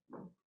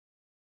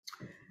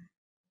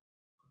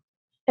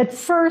 at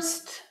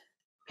first,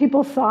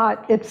 people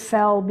thought it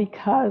fell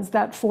because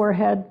that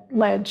forehead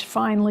ledge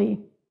finally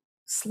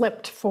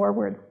slipped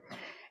forward.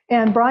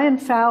 And Brian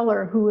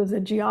Fowler, who was a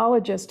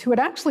geologist who had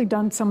actually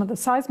done some of the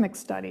seismic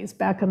studies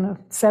back in the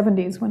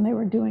 70s when they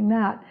were doing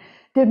that,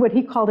 did what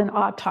he called an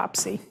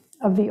autopsy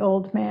of the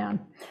old man.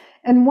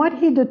 And what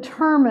he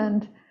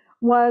determined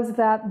was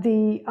that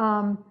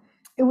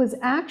it was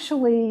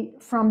actually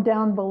from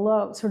down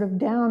below, sort of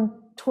down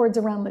towards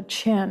around the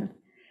chin,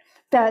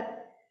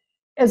 that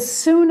as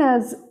soon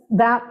as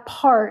that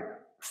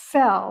part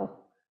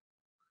fell,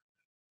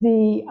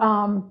 the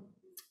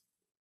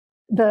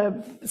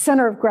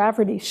center of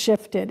gravity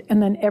shifted, and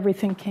then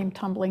everything came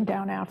tumbling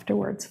down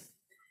afterwards.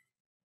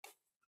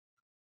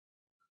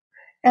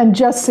 And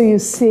just so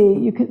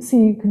you can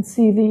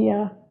see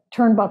the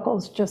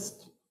turnbuckles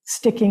just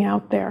sticking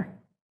out there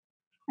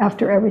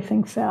after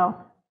everything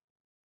fell.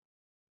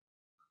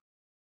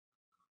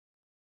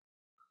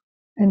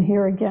 And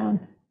here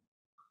again.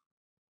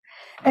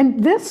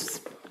 And this,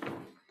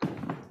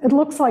 it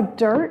looks like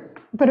dirt,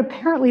 but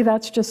apparently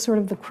that's just sort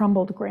of the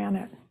crumbled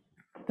granite.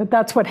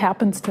 That's what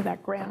happens to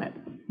that granite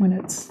when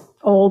it's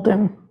old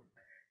and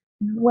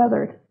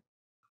weathered.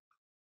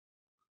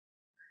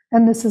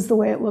 And this is the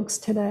way it looks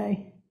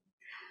today.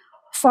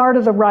 Far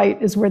to the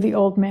right is where the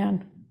old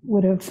man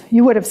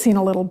you would have seen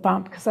a little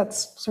bump, because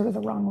that's sort of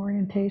the wrong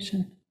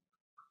orientation.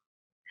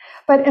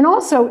 And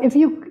also,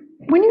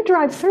 when you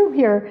drive through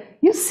here,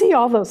 you see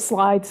all those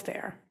slides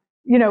there.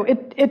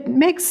 It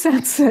makes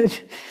sense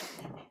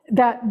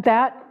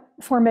that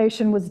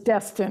formation was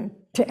destined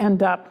to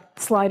end up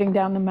sliding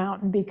down the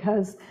mountain,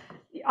 because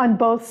on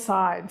both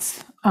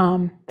sides,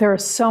 there are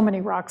so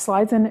many rock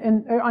slides,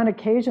 and on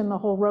occasion, the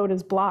whole road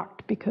is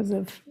blocked because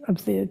of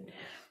the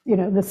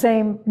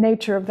same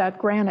nature of that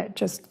granite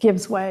just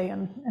gives way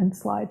and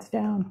slides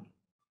down.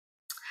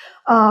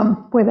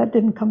 Boy, that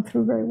didn't come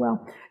through very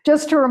well.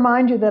 Just to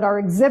remind you that our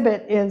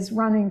exhibit is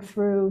running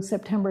through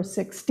September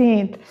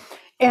 16th,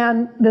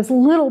 and this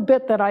little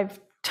bit that I've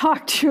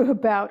talked to you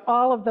about,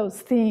 all of those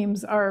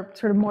themes are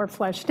sort of more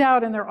fleshed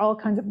out, and there are all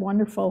kinds of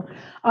wonderful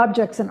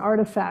objects and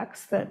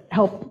artifacts that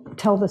help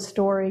tell the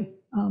story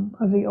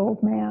of the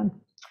old man.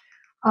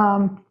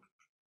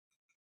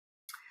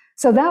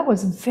 So that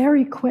was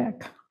very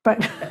quick,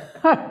 but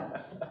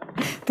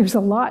there's a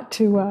lot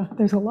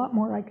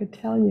more I could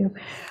tell you.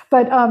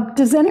 But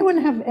does anyone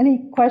have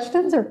any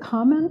questions or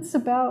comments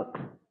about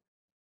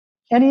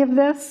any of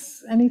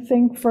this?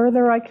 Anything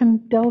further I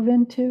can delve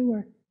into?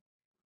 Or?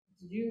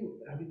 Have you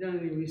done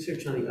any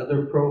research on the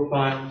other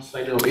profiles?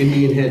 I know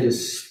Indian Head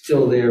is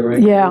still there, right?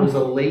 Yeah. There was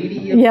a lady.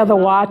 Yeah, the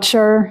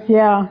Watcher.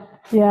 Yeah.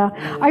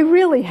 I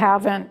really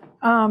haven't.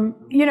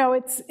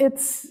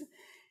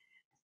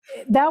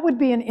 That would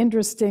be an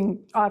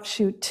interesting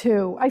offshoot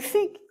too. I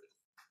think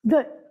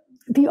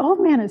the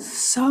old man is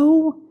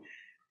so,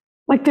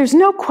 like, there's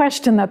no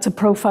question that's a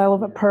profile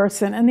of a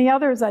person, and the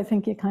others, I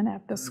think you kind of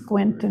have to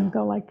squint and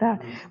go like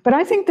that. But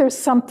I think there's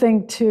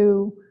something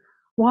to,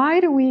 why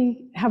do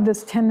we have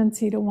this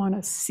tendency to want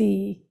to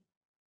see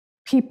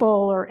people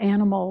or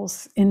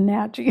animals in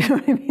nature? You know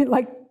what I mean?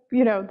 Like,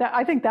 that,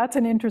 I think that's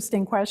an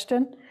interesting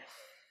question.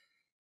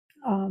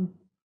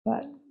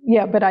 But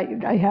yeah, but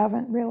I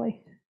haven't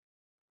really.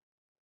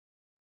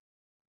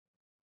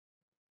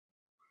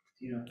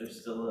 Do you know if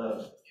there's still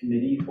a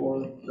committee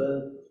for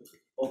the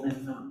Old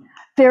Man Mountain?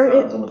 There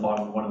It's on the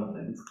bottom of one of the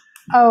things.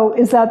 Oh,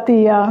 is that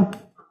the,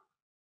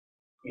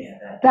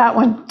 Yeah, that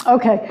one?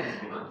 Okay.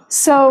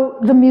 So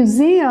the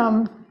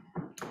museum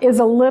is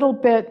a little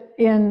bit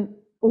in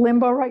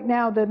limbo right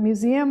now. The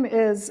museum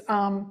is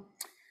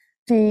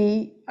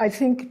I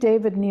think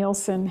David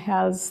Nielsen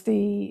has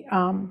the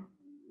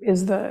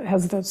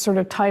sort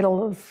of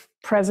title of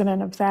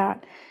president of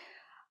that.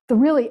 The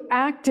really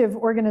active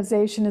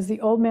organization is the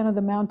Old Man of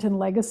the Mountain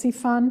Legacy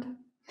Fund.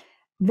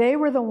 They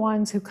were the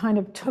ones who kind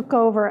of took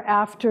over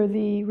after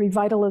the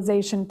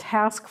revitalization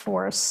task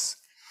force.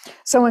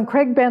 So when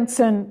Craig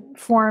Benson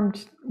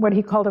formed what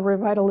he called a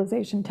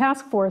revitalization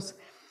task force,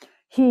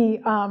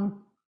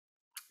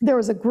 there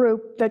was a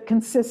group that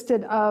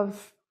consisted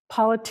of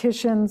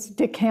politicians,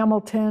 Dick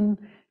Hamilton,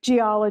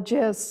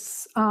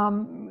 geologists,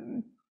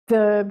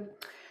 the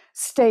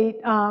state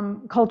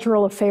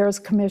cultural affairs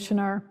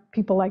commissioner,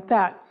 people like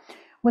that.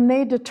 When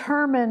they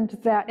determined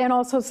that, and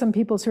also some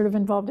people sort of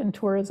involved in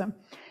tourism,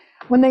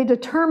 when they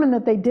determined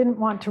that they didn't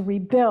want to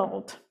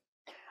rebuild,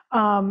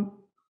 a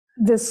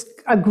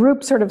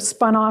group sort of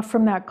spun off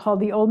from that called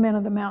the Old Man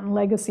of the Mountain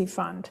Legacy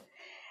Fund.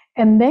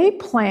 And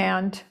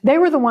they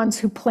were the ones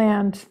who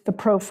planned the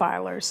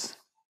profilers,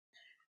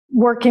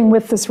 working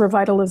with this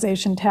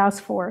revitalization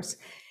task force.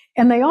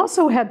 And they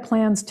also had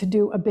plans to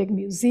do a big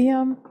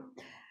museum,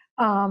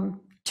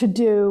 to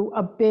do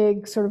a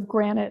big sort of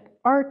granite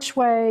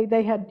archway.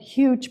 They had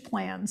huge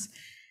plans.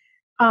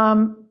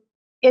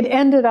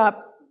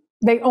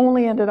 They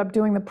only ended up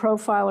doing the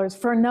profilers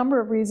for a number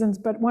of reasons,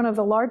 but one of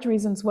the large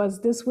reasons was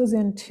this was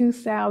in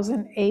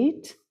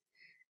 2008.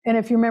 And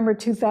if you remember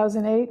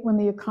 2008, when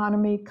the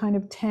economy kind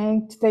of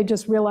tanked, they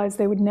just realized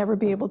they would never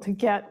be able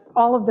to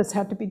all of this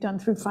had to be done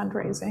through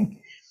fundraising.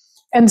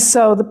 And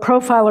so the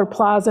Profiler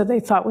Plaza, they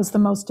thought, was the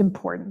most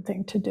important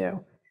thing to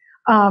do.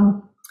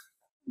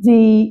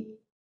 The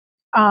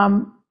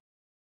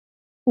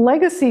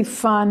Legacy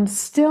Fund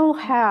still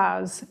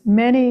has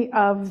many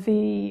of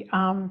the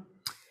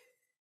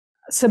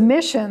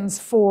submissions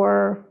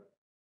for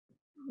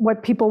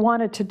what people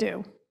wanted to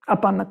do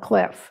up on the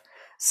cliff.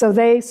 So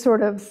they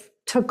sort of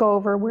took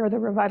over where the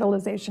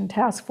revitalization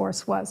task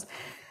force was.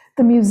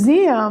 The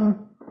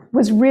museum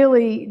was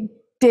really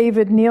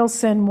David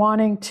Nielsen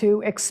wanting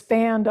to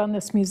expand on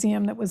this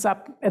museum that was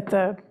up at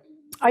the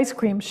ice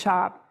cream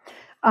shop.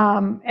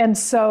 And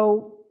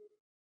so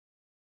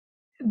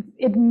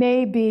it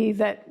may be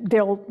that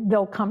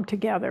they'll come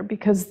together,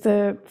 because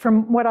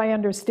from what I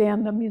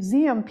understand, the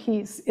museum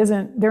piece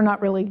they're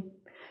not really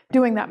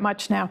doing that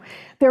much now.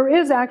 There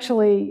are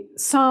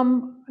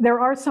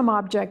some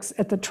objects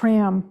at the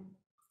tram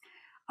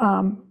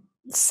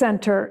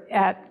center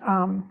at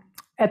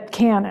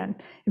Cannon.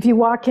 If you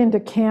walk into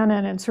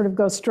Cannon and sort of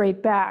go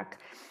straight back,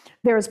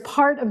 there's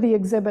part of the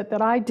exhibit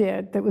that I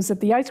did that was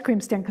at the ice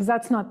cream stand, because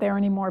that's not there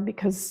anymore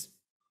because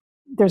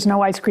there's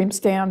no ice cream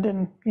stand,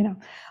 and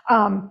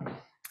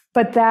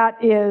but that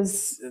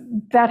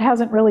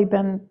hasn't really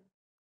been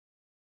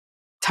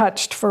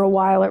touched for a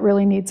while. It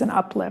really needs an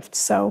uplift.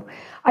 So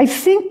I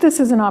think this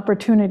is an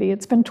opportunity.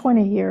 It's been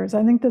 20 years.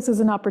 I think this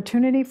is an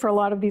opportunity for a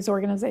lot of these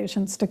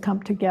organizations to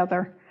come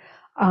together.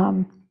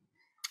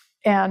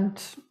 And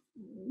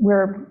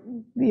we're,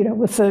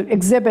 with the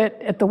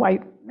exhibit at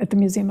the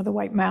Museum of the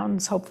White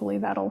Mountains, hopefully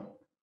that'll,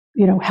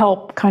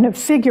 help kind of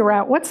figure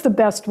out what's the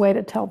best way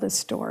to tell this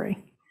story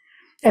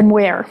and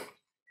where.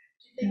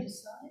 Did they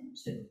decide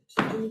to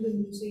do the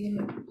museum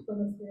at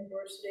Plymouth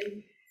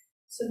University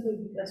simply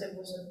because it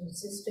was an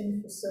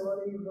existing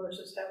facility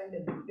versus having to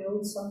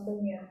build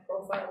something at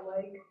Profile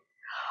Lake?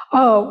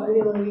 Oh,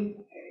 Really?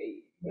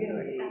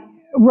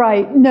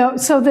 right. No,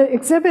 so the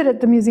exhibit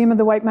at the Museum of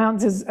the White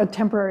Mountains is a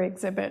temporary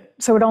exhibit,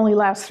 so it only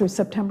lasts through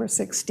September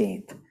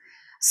 16th.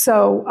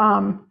 So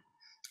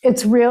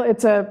it's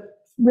a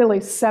really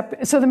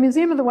separate. So the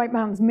Museum of the White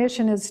Mountains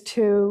mission is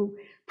to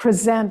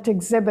present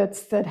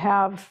exhibits that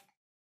have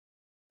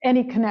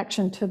any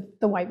connection to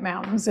the White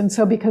Mountains, and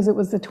so because it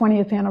was the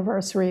 20th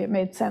anniversary, it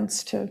made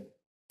sense to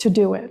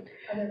do it.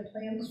 Are there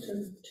plans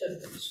to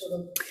sort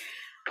of?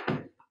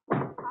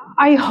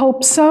 I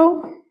hope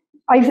so.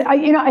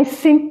 I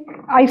think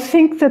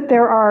that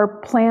there are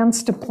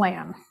plans to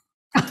plan.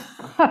 Do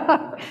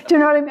you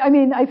know what I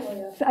mean? I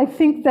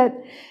think that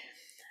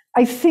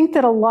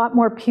a lot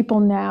more people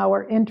now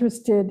are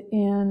interested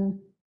in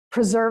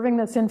preserving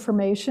this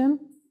information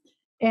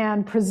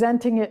and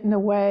presenting it in a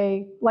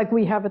way like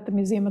we have at the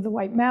Museum of the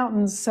White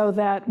Mountains, so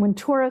that when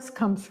tourists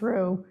come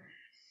through,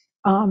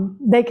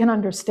 they can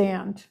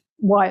understand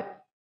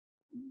what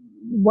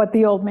what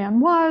the old man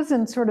was,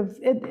 and sort of,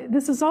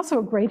 this is also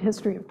a great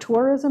history of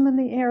tourism in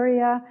the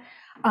area.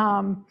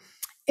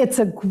 It's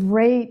a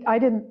great, I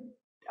didn't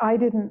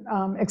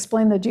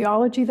explain the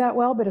geology that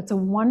well, but it's a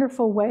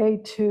wonderful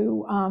way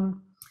to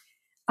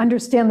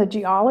understand the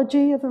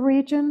geology of the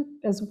region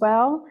as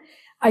well.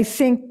 I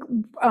think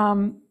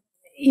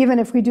even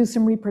if we do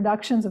some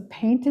reproductions of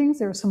paintings,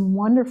 there's some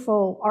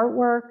wonderful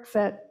artwork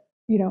that,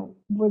 you know,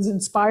 was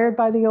inspired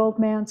by the old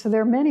man. So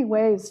there are many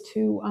ways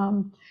to,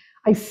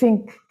 I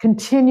think,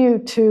 continue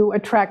to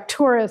attract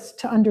tourists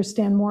to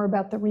understand more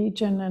about the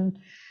region,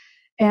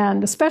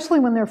 and especially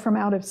when they're from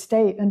out of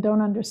state and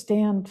don't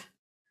understand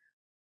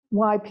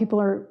why people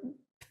are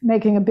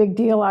making a big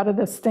deal out of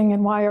this thing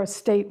and why our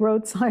state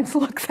road signs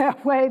look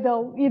that way,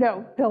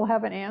 they'll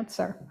have an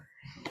answer.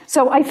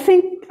 So I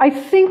think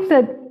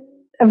that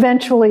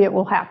eventually it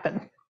will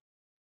happen.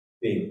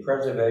 The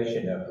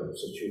preservation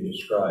efforts that you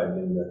described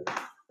in the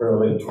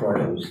early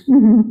 20s,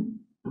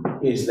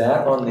 is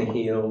that on the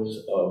heels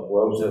of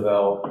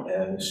Roosevelt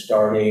and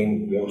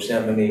starting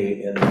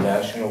Yosemite and the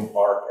national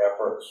park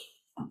efforts?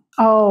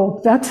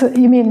 Oh,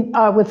 you mean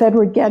with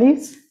Edward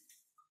Geddes?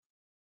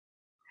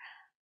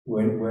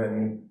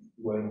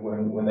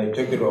 When they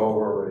took it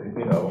over,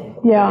 you know,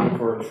 Yeah.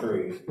 for a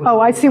tree. Oh,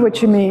 I see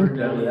what you mean.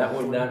 That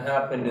would not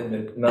happen in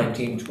the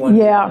 1920s,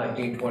 Yeah.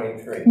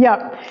 1923.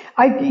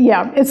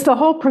 Yeah, it's the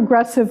whole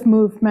progressive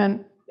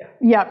movement.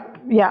 Yeah,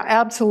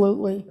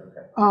 absolutely.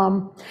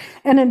 Okay.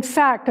 And in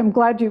fact, I'm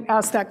glad you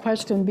asked that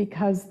question,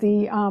 because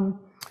the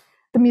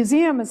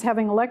museum is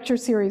having a lecture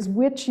series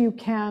which you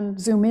can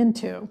zoom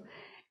into.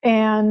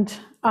 And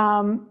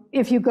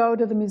if you go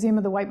to the Museum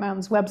of the White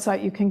Mountains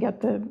website, you can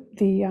get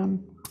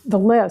the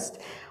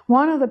list.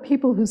 One of the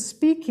people who's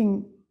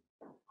speaking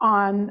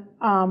on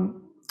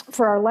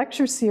for our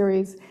lecture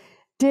series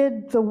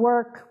did the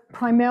work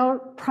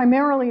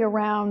primarily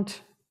around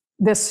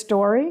this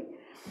story,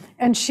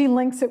 and she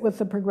links it with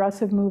the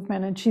progressive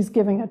movement, and she's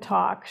giving a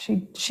talk.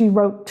 She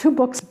wrote 2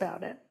 books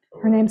about it.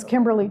 Her name's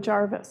Kimberly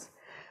Jarvis.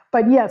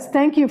 But yes,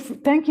 thank you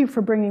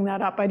for bringing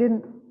that up. I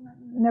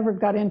never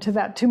got into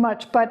that too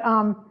much, but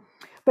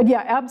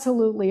yeah,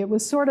 absolutely. It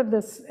was sort of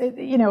this,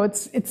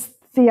 it's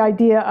the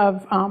idea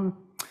of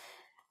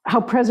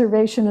how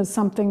preservation is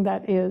something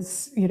that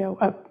is,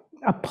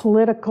 a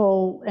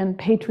political and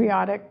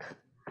patriotic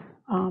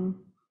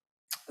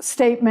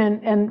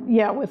statement, and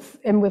yeah,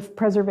 with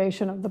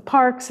preservation of the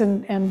parks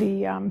and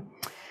the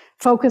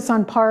focus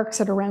on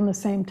parks at around the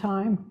same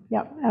time.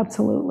 Yep,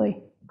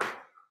 absolutely.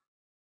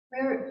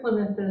 Where at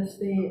Plymouth is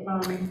the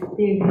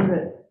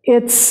exhibit?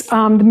 It's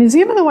the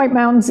Museum of the White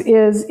Mountains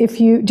is,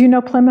 do you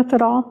know Plymouth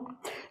at all?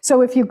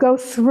 So if you go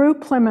through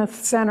Plymouth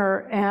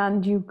Center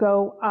and you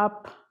go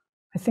up,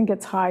 I think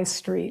it's High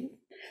Street.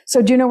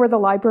 So do you know where the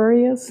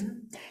library is?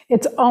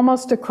 It's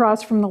almost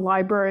across from the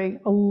library,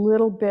 a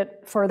little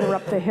bit further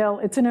up the hill.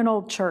 It's in an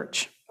old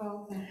church.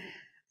 Okay.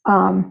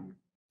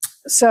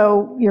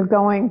 So you're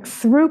going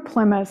through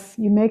Plymouth,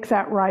 you make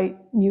that right,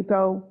 you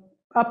go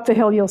up the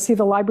hill, you'll see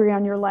the library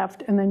on your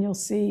left, and then you'll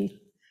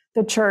see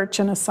the church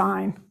and a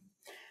sign.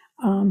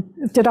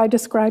 Did I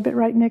describe it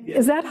right, Nick? Yeah.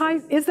 Is that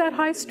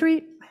High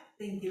Street?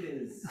 I think it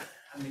is.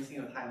 I'm mixing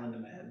it with Highland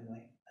in my head. I'm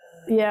like,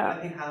 Yeah.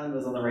 I think Highland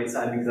was on the right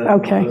side because that's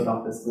Okay. the post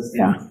office listing.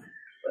 Yeah.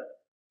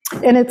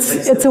 And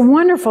it's a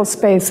wonderful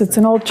space. It's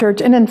an old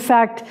church. And in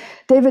fact,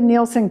 David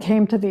Nielsen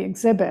came to the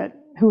exhibit,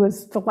 who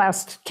was the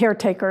last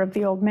caretaker of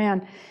the old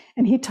man,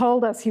 and he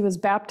told us he was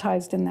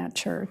baptized in that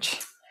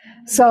church.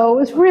 So it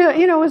was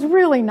really, it was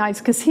really nice,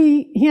 because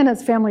he and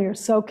his family are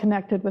so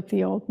connected with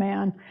the old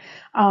man.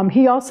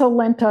 He also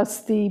lent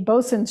us the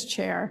bosun's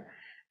chair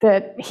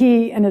that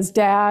he and his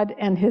dad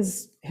and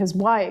his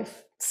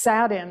wife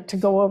sat in to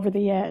go over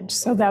the edge.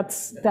 So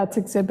that's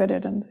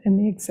exhibited in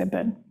the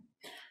exhibit.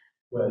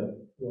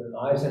 When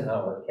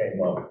Eisenhower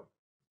came up,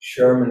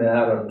 Sherman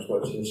Adams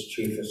was his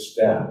chief of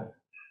staff.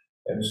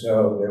 And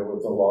so there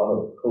was a lot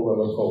of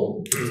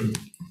political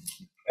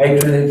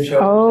patronage.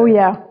 Oh,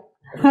 yeah.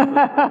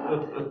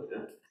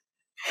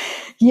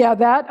 Yeah,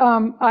 that,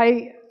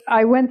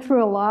 I went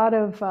through a lot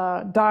of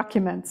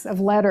documents, of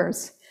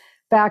letters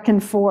back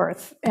and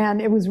forth,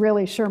 and it was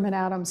really Sherman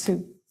Adams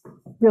who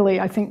really,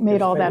 I think,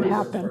 made all that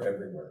happen.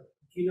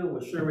 Do you know,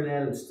 was Sherman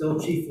Adams still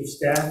chief of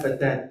staff at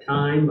that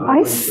time? When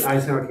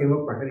Eisenhower came up,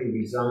 or had he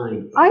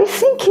resigned? I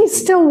think he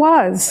still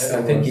was.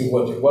 I think he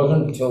was. It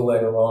wasn't until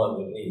later on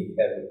that he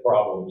had the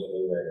problems that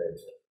he ran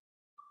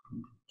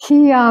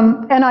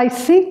into. And I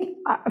think,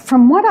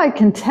 from what I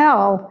can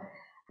tell,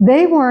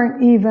 they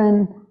weren't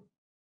even,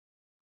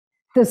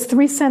 this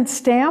 3-cent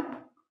stamp,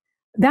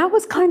 that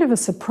was kind of a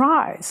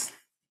surprise.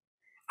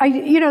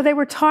 They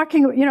were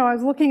talking, I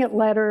was looking at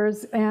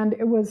letters, and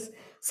it was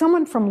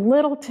someone from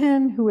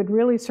Littleton who had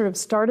really sort of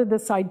started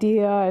this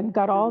idea and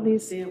got all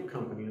these. Stamp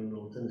company in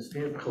Littleton, the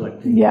stamp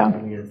collecting. Yeah.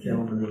 Company, a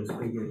gentleman who was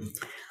big in. Who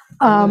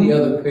are the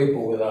other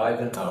people with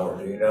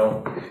Eisenhower, do you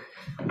know?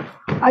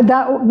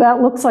 That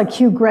looks like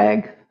Hugh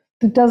Gregg,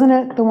 doesn't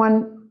it? The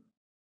one,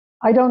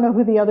 I don't know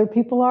who the other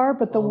people are,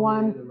 but the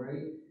one.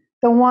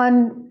 The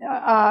one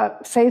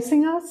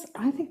facing us,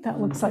 I think that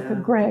looks like a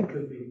Yeah, Greg.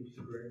 Could be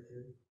Mr. Greg,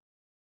 yeah.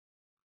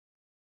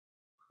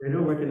 I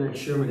don't recognize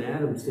Sherman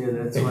Adams there,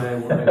 that's why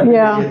I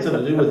Yeah. had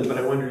something to do with it, but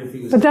I wonder if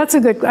he was. But that's a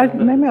good,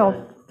 maybe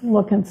I'll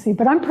look and see,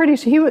 but I'm pretty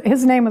sure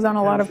his name was on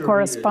a lot I'm of sure he did,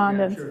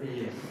 correspondence. yeah, I'm sure he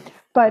did.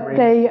 But Great.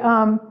 they,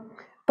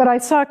 but I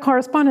saw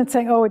correspondence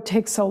saying, oh, it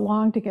takes so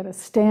long to get a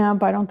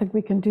stamp, I don't think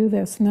we can do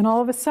this. And then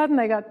all of a sudden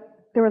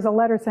there was a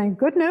letter saying,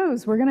 good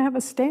news, we're gonna have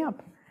a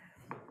stamp.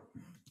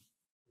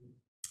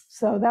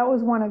 So that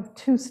was one of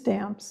 2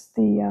 stamps.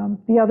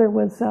 The other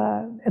was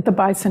at the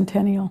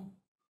bicentennial.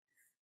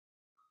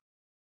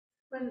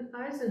 When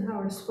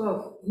Eisenhower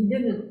spoke,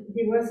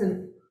 he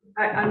wasn't,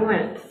 I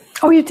went,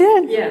 Oh, you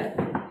did? yeah.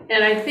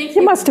 And I think.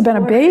 You must have been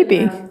a was in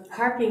baby. the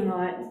Parking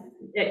lot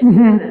at Mhm.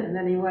 Camden, and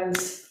then he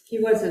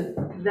wasn't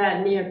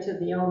that near to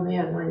the old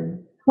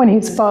man When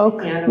he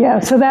spoke, Yeah, I don't yeah, know.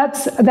 so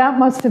that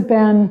must have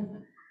been,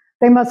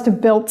 they must have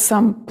built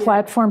some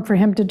platform for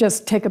him to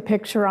just take a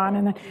picture on,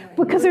 and then,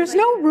 because there's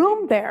no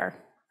room there.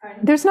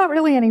 Pardon? There's not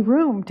really any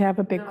room to have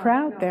a big No,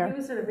 crowd no, there. He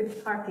was in a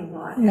big parking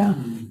lot. Yeah.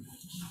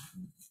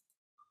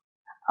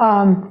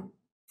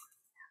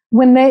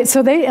 When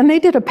they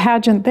did a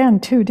pageant then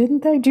too,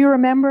 didn't they? Do you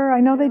remember? I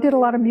know they did a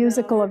lot of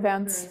musical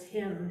events.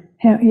 Him.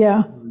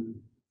 Yeah.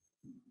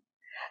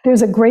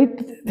 There's a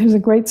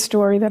great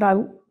story that I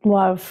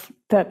love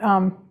that,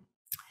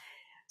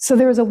 so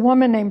there was a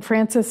woman named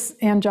Frances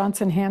Ann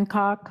Johnson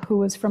Hancock who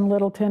was from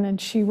Littleton,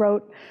 and she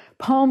wrote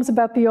poems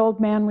about the old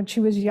man when she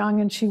was young,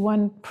 and she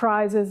won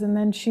prizes, and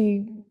then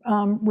she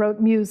wrote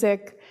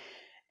music,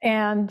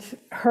 and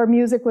her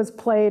music was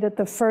played at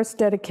the first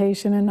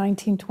dedication in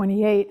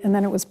 1928, and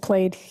then it was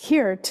played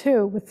here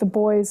too with the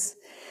boys.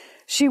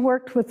 She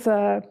worked with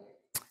the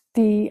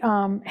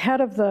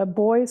head of the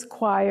boys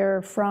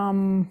choir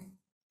from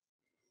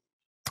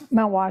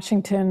Mount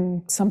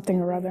Washington, something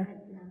or other.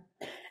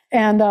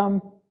 And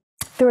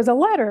there was a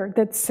letter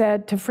that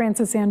said to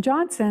Frances Ann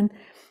Johnson,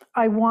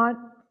 I want,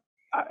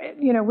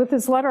 with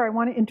this letter, I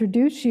want to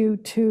introduce you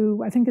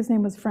to, I think his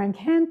name was Frank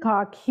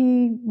Hancock.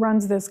 He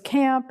runs this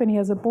camp and he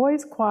has a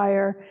boys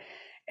choir.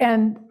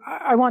 And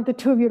I want the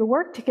 2 of you to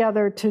work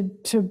together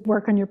to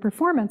work on your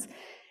performance.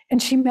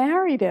 And she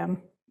married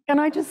him.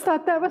 And I just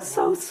thought that was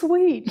so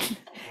sweet,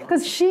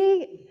 because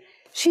she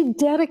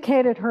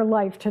dedicated her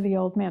life to the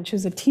old man. She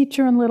was a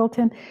teacher in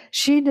Littleton.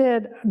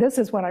 This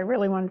is what I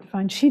really wanted to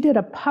find, she did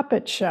a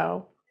puppet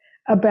show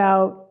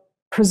about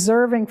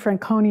preserving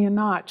Franconia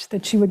Notch,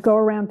 that she would go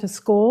around to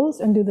schools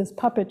and do this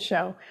puppet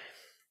show.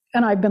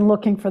 And I've been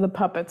looking for the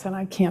puppets and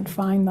I can't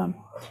find them.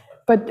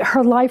 But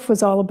her life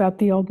was all about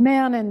the old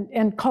man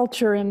and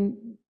culture in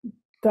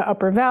the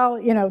Upper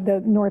Valley,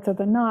 the north of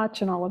the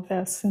Notch and all of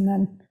this. And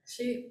then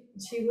She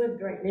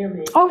lived right near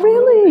me. Oh,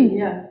 really?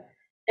 Yeah.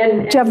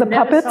 And Did you have the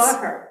never puppets?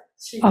 saw her.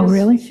 Oh,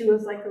 really? She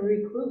was like a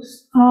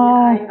recluse.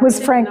 Oh, Yeah, I was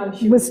didn't Frank- know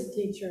she was- was a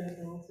teacher in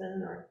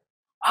Littleton, or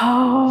she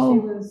Oh,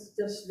 was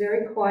just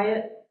very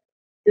quiet.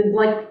 Didn't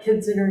like the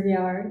kids in her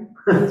yard.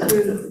 She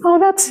was- oh,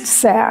 that's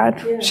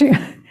sad.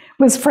 Yeah.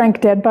 Was Frank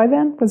dead by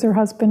then? Was her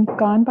husband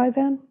gone by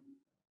then?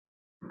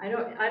 I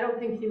don't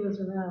think he was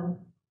around.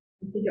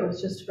 I think it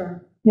was just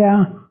her.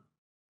 Yeah.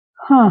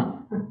 Huh.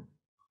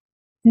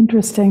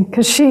 Interesting.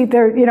 Because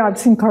I've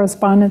seen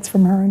correspondence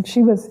from her, and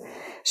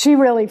she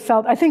really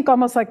felt, I think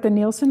almost like the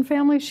Nielsen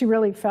family, she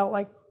really felt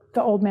like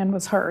the old man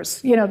was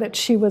hers, that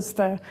she was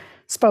the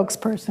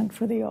spokesperson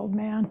for the old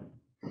man.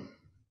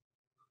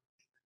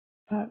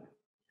 But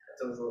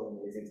It's always a little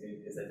amazing to me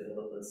because I did a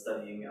little bit of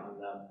studying on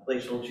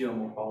glacial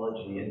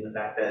geomorphology and the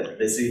fact that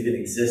this even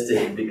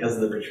existed because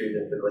of the retreat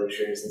of the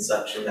glaciers and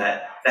such, and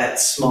that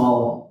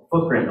small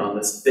footprint on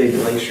this big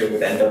glacier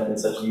would end up in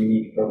such a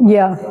unique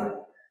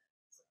profile.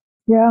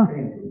 Yeah.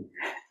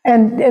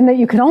 And that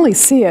you can only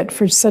see it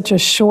for such a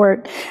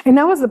short, and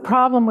that was the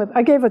problem with,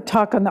 I gave a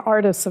talk on the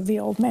artists of the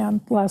old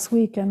man last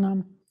week,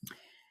 and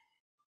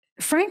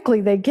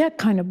frankly, they get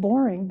kind of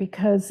boring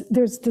because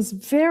there's this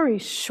very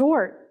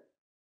short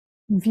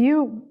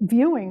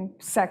viewing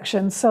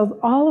section, so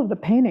all of the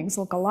paintings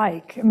look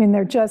alike. I mean,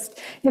 they're just,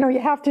 you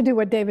have to do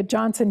what David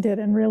Johnson did,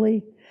 and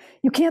really,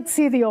 you can't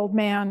see the old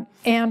man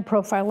and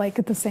Profile Lake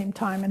at the same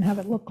time and have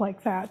it look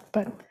like that,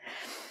 but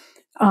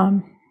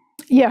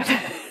yeah,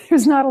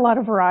 there's not a lot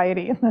of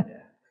variety in that.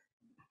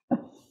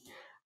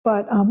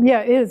 But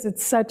yeah, it is.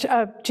 It's such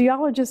a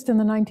geologist in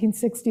the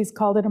 1960s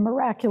called it a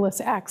miraculous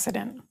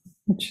accident,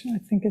 which I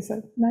think is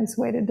a nice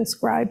way to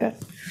describe it.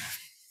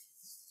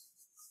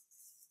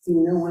 Do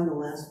you know when the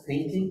last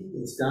painting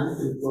was done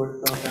before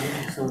it fell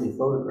down? So many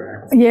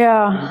photographs.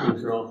 Yeah.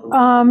 Paintings are all from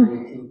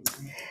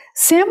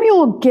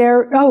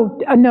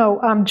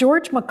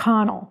George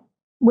McConnell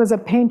was a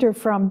painter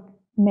from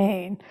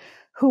Maine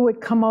who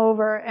would come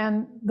over,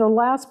 and the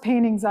last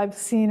paintings I've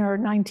seen are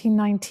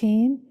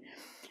 1919.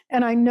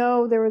 And I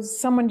know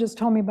someone just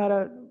told me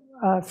about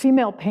a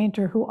female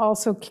painter who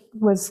also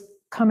was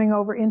coming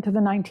over into the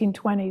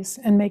 1920s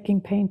and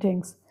making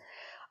paintings.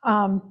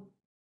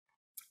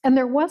 And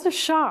there was a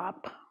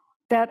shop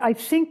that I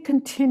think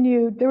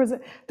continued.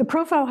 The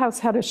Profile House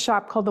had a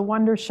shop called the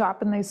Wonder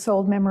Shop, and they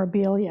sold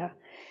memorabilia.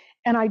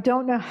 And I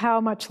don't know how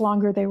much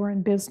longer they were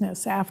in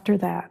business after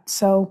that.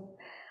 So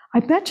I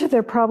bet you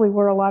there probably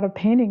were a lot of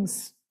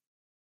paintings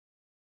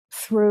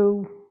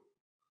through,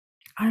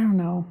 I don't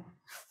know.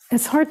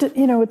 It's hard to,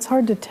 it's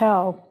hard to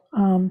tell.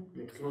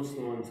 It's most of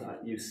the ones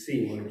that you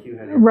see, like you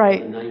had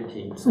Right. in the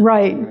 19th.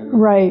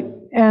 Right.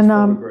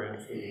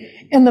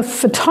 And the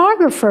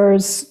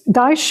photographers,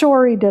 Guy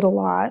Shorey did a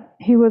lot.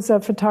 He was a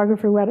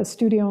photographer who had a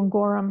studio in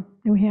Gorham,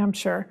 New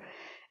Hampshire.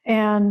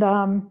 And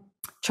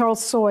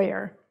Charles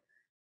Sawyer,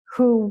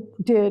 who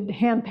did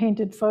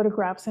hand-painted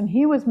photographs, and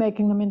he was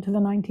making them into the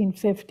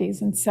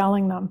 1950s and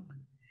selling them.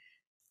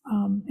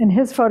 And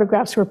his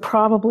photographs were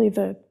probably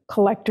what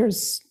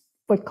collectors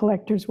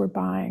were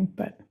buying,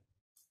 but.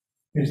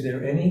 Is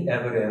there any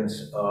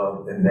evidence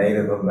of the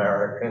Native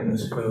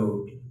Americans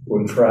who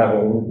were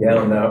traveling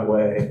down that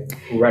way,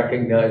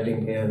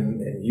 recognizing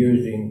him and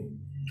using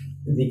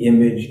the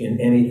image in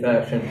any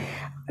fashion?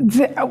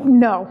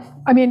 No.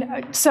 I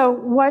mean, so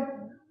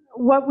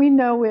what we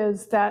know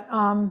is that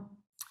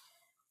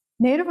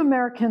Native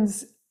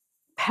Americans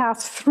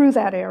passed through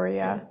that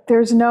area.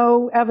 There's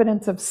no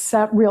evidence of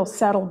real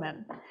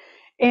settlement.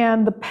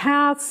 And the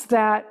paths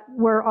that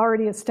were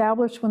already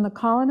established when the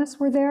colonists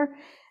were there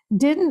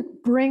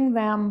didn't bring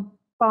them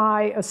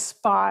by a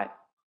spot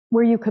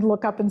where you could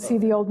look up and see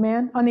the old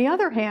man. On the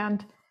other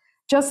hand,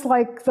 just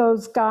like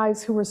those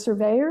guys who were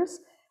surveyors,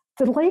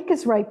 the lake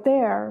is right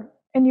there,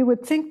 and you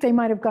would think they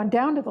might have gone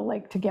down to the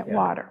lake to get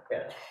water.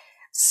 Yeah.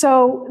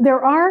 So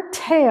there are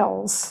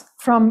tales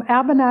from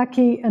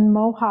Abenaki and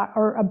Mohawk,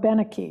 or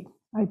Abenaki.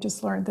 I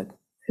just learned that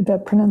the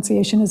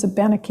pronunciation is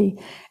Abenaki,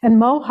 and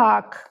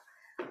Mohawk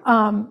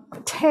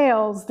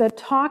tales that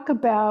talk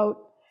about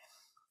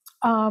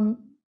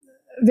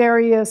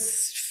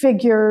various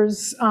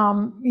figures,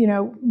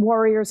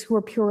 warriors who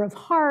are pure of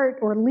heart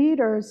or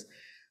leaders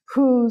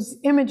whose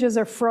images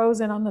are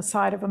frozen on the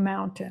side of a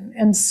mountain.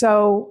 And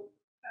so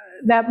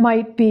that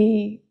might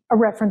be a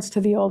reference to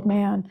the old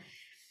man.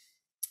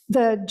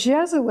 The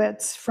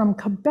Jesuits from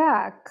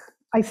Quebec,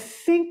 I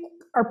think,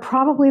 are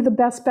probably the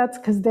best bets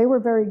because they were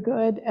very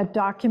good at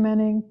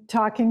documenting,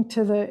 talking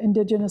to the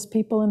indigenous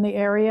people in the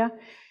area.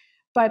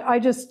 But I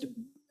just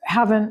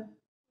haven't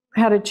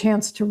had a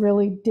chance to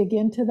really dig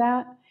into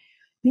that.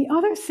 The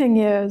other thing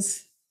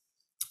is,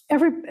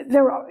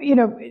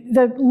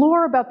 the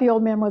lore about the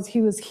old man was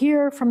he was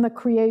here from the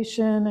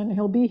creation and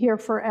he'll be here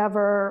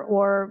forever,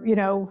 or,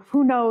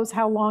 who knows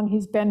how long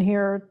he's been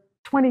here,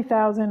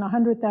 20,000,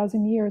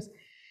 100,000 years.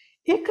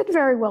 It could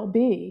very well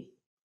be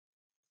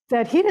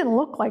that he didn't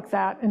look like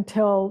that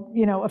until,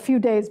 a few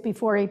days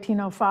before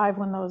 1805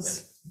 when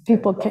those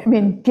people came. I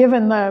mean,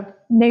 given the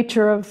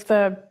nature of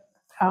the,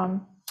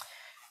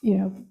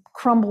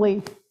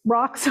 crumbly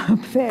rocks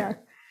up there.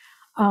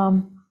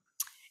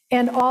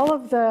 And all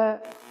of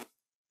the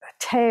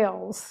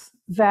tales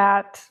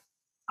that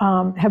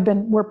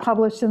were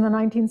published in the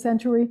 19th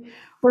century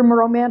were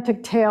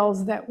romantic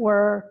tales that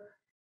were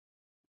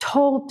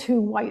told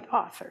to white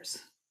authors.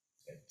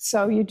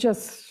 So you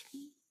just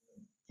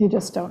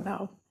don't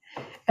know.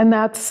 And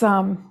that's,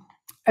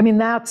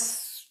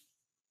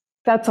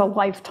 that's a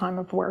lifetime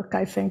of work,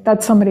 I think.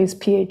 That's somebody's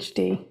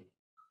PhD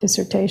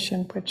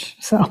dissertation,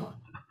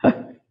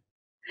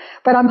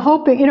 but I'm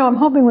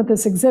hoping with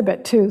this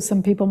exhibit too,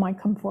 some people might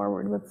come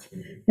forward with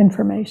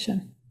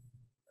information.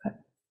 I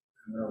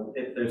don't know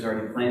if there's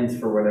already plans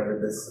for whatever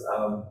this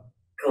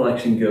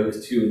collection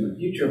goes to in the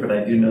future, but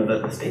I do know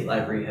that the State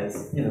Library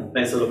has,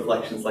 nice little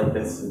collections like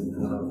this, and I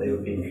don't know if they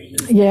would be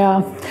interested.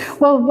 Yeah,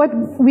 well,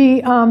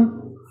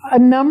 a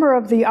number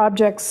of the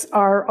objects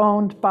are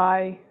owned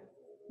by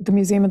the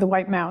Museum of the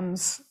White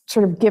Mountains,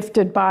 sort of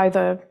gifted by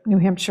the New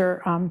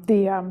Hampshire,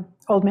 the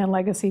Old Man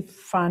Legacy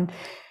Fund.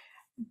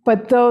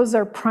 But those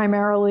are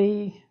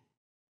primarily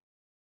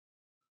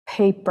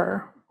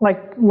paper,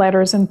 like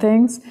letters and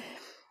things.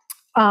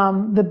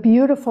 The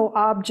beautiful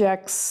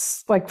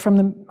objects, like from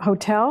the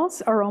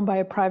hotels, are owned by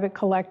a private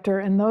collector,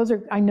 and those are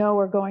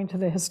going to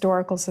the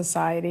Historical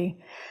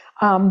Society.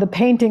 The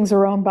paintings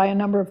are owned by a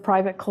number of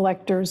private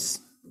collectors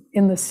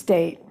in the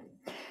state.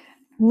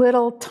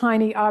 Little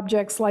tiny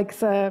objects like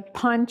the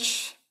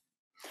punch.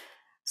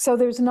 So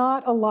there's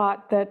not a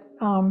lot that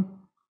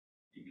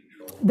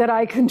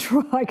I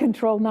control. I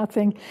control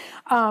nothing.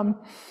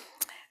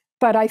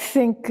 But I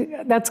think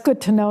that's good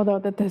to know, though,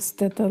 that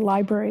the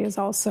library is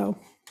also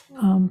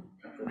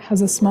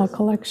has a small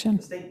collection.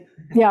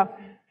 Yeah.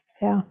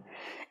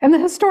 And the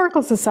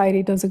Historical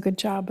Society does a good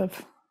job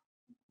of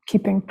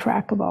keeping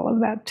track of all of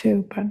that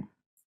too.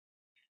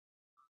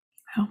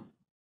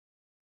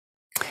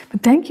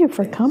 But thank you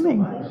for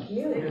coming.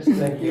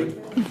 Thank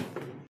you.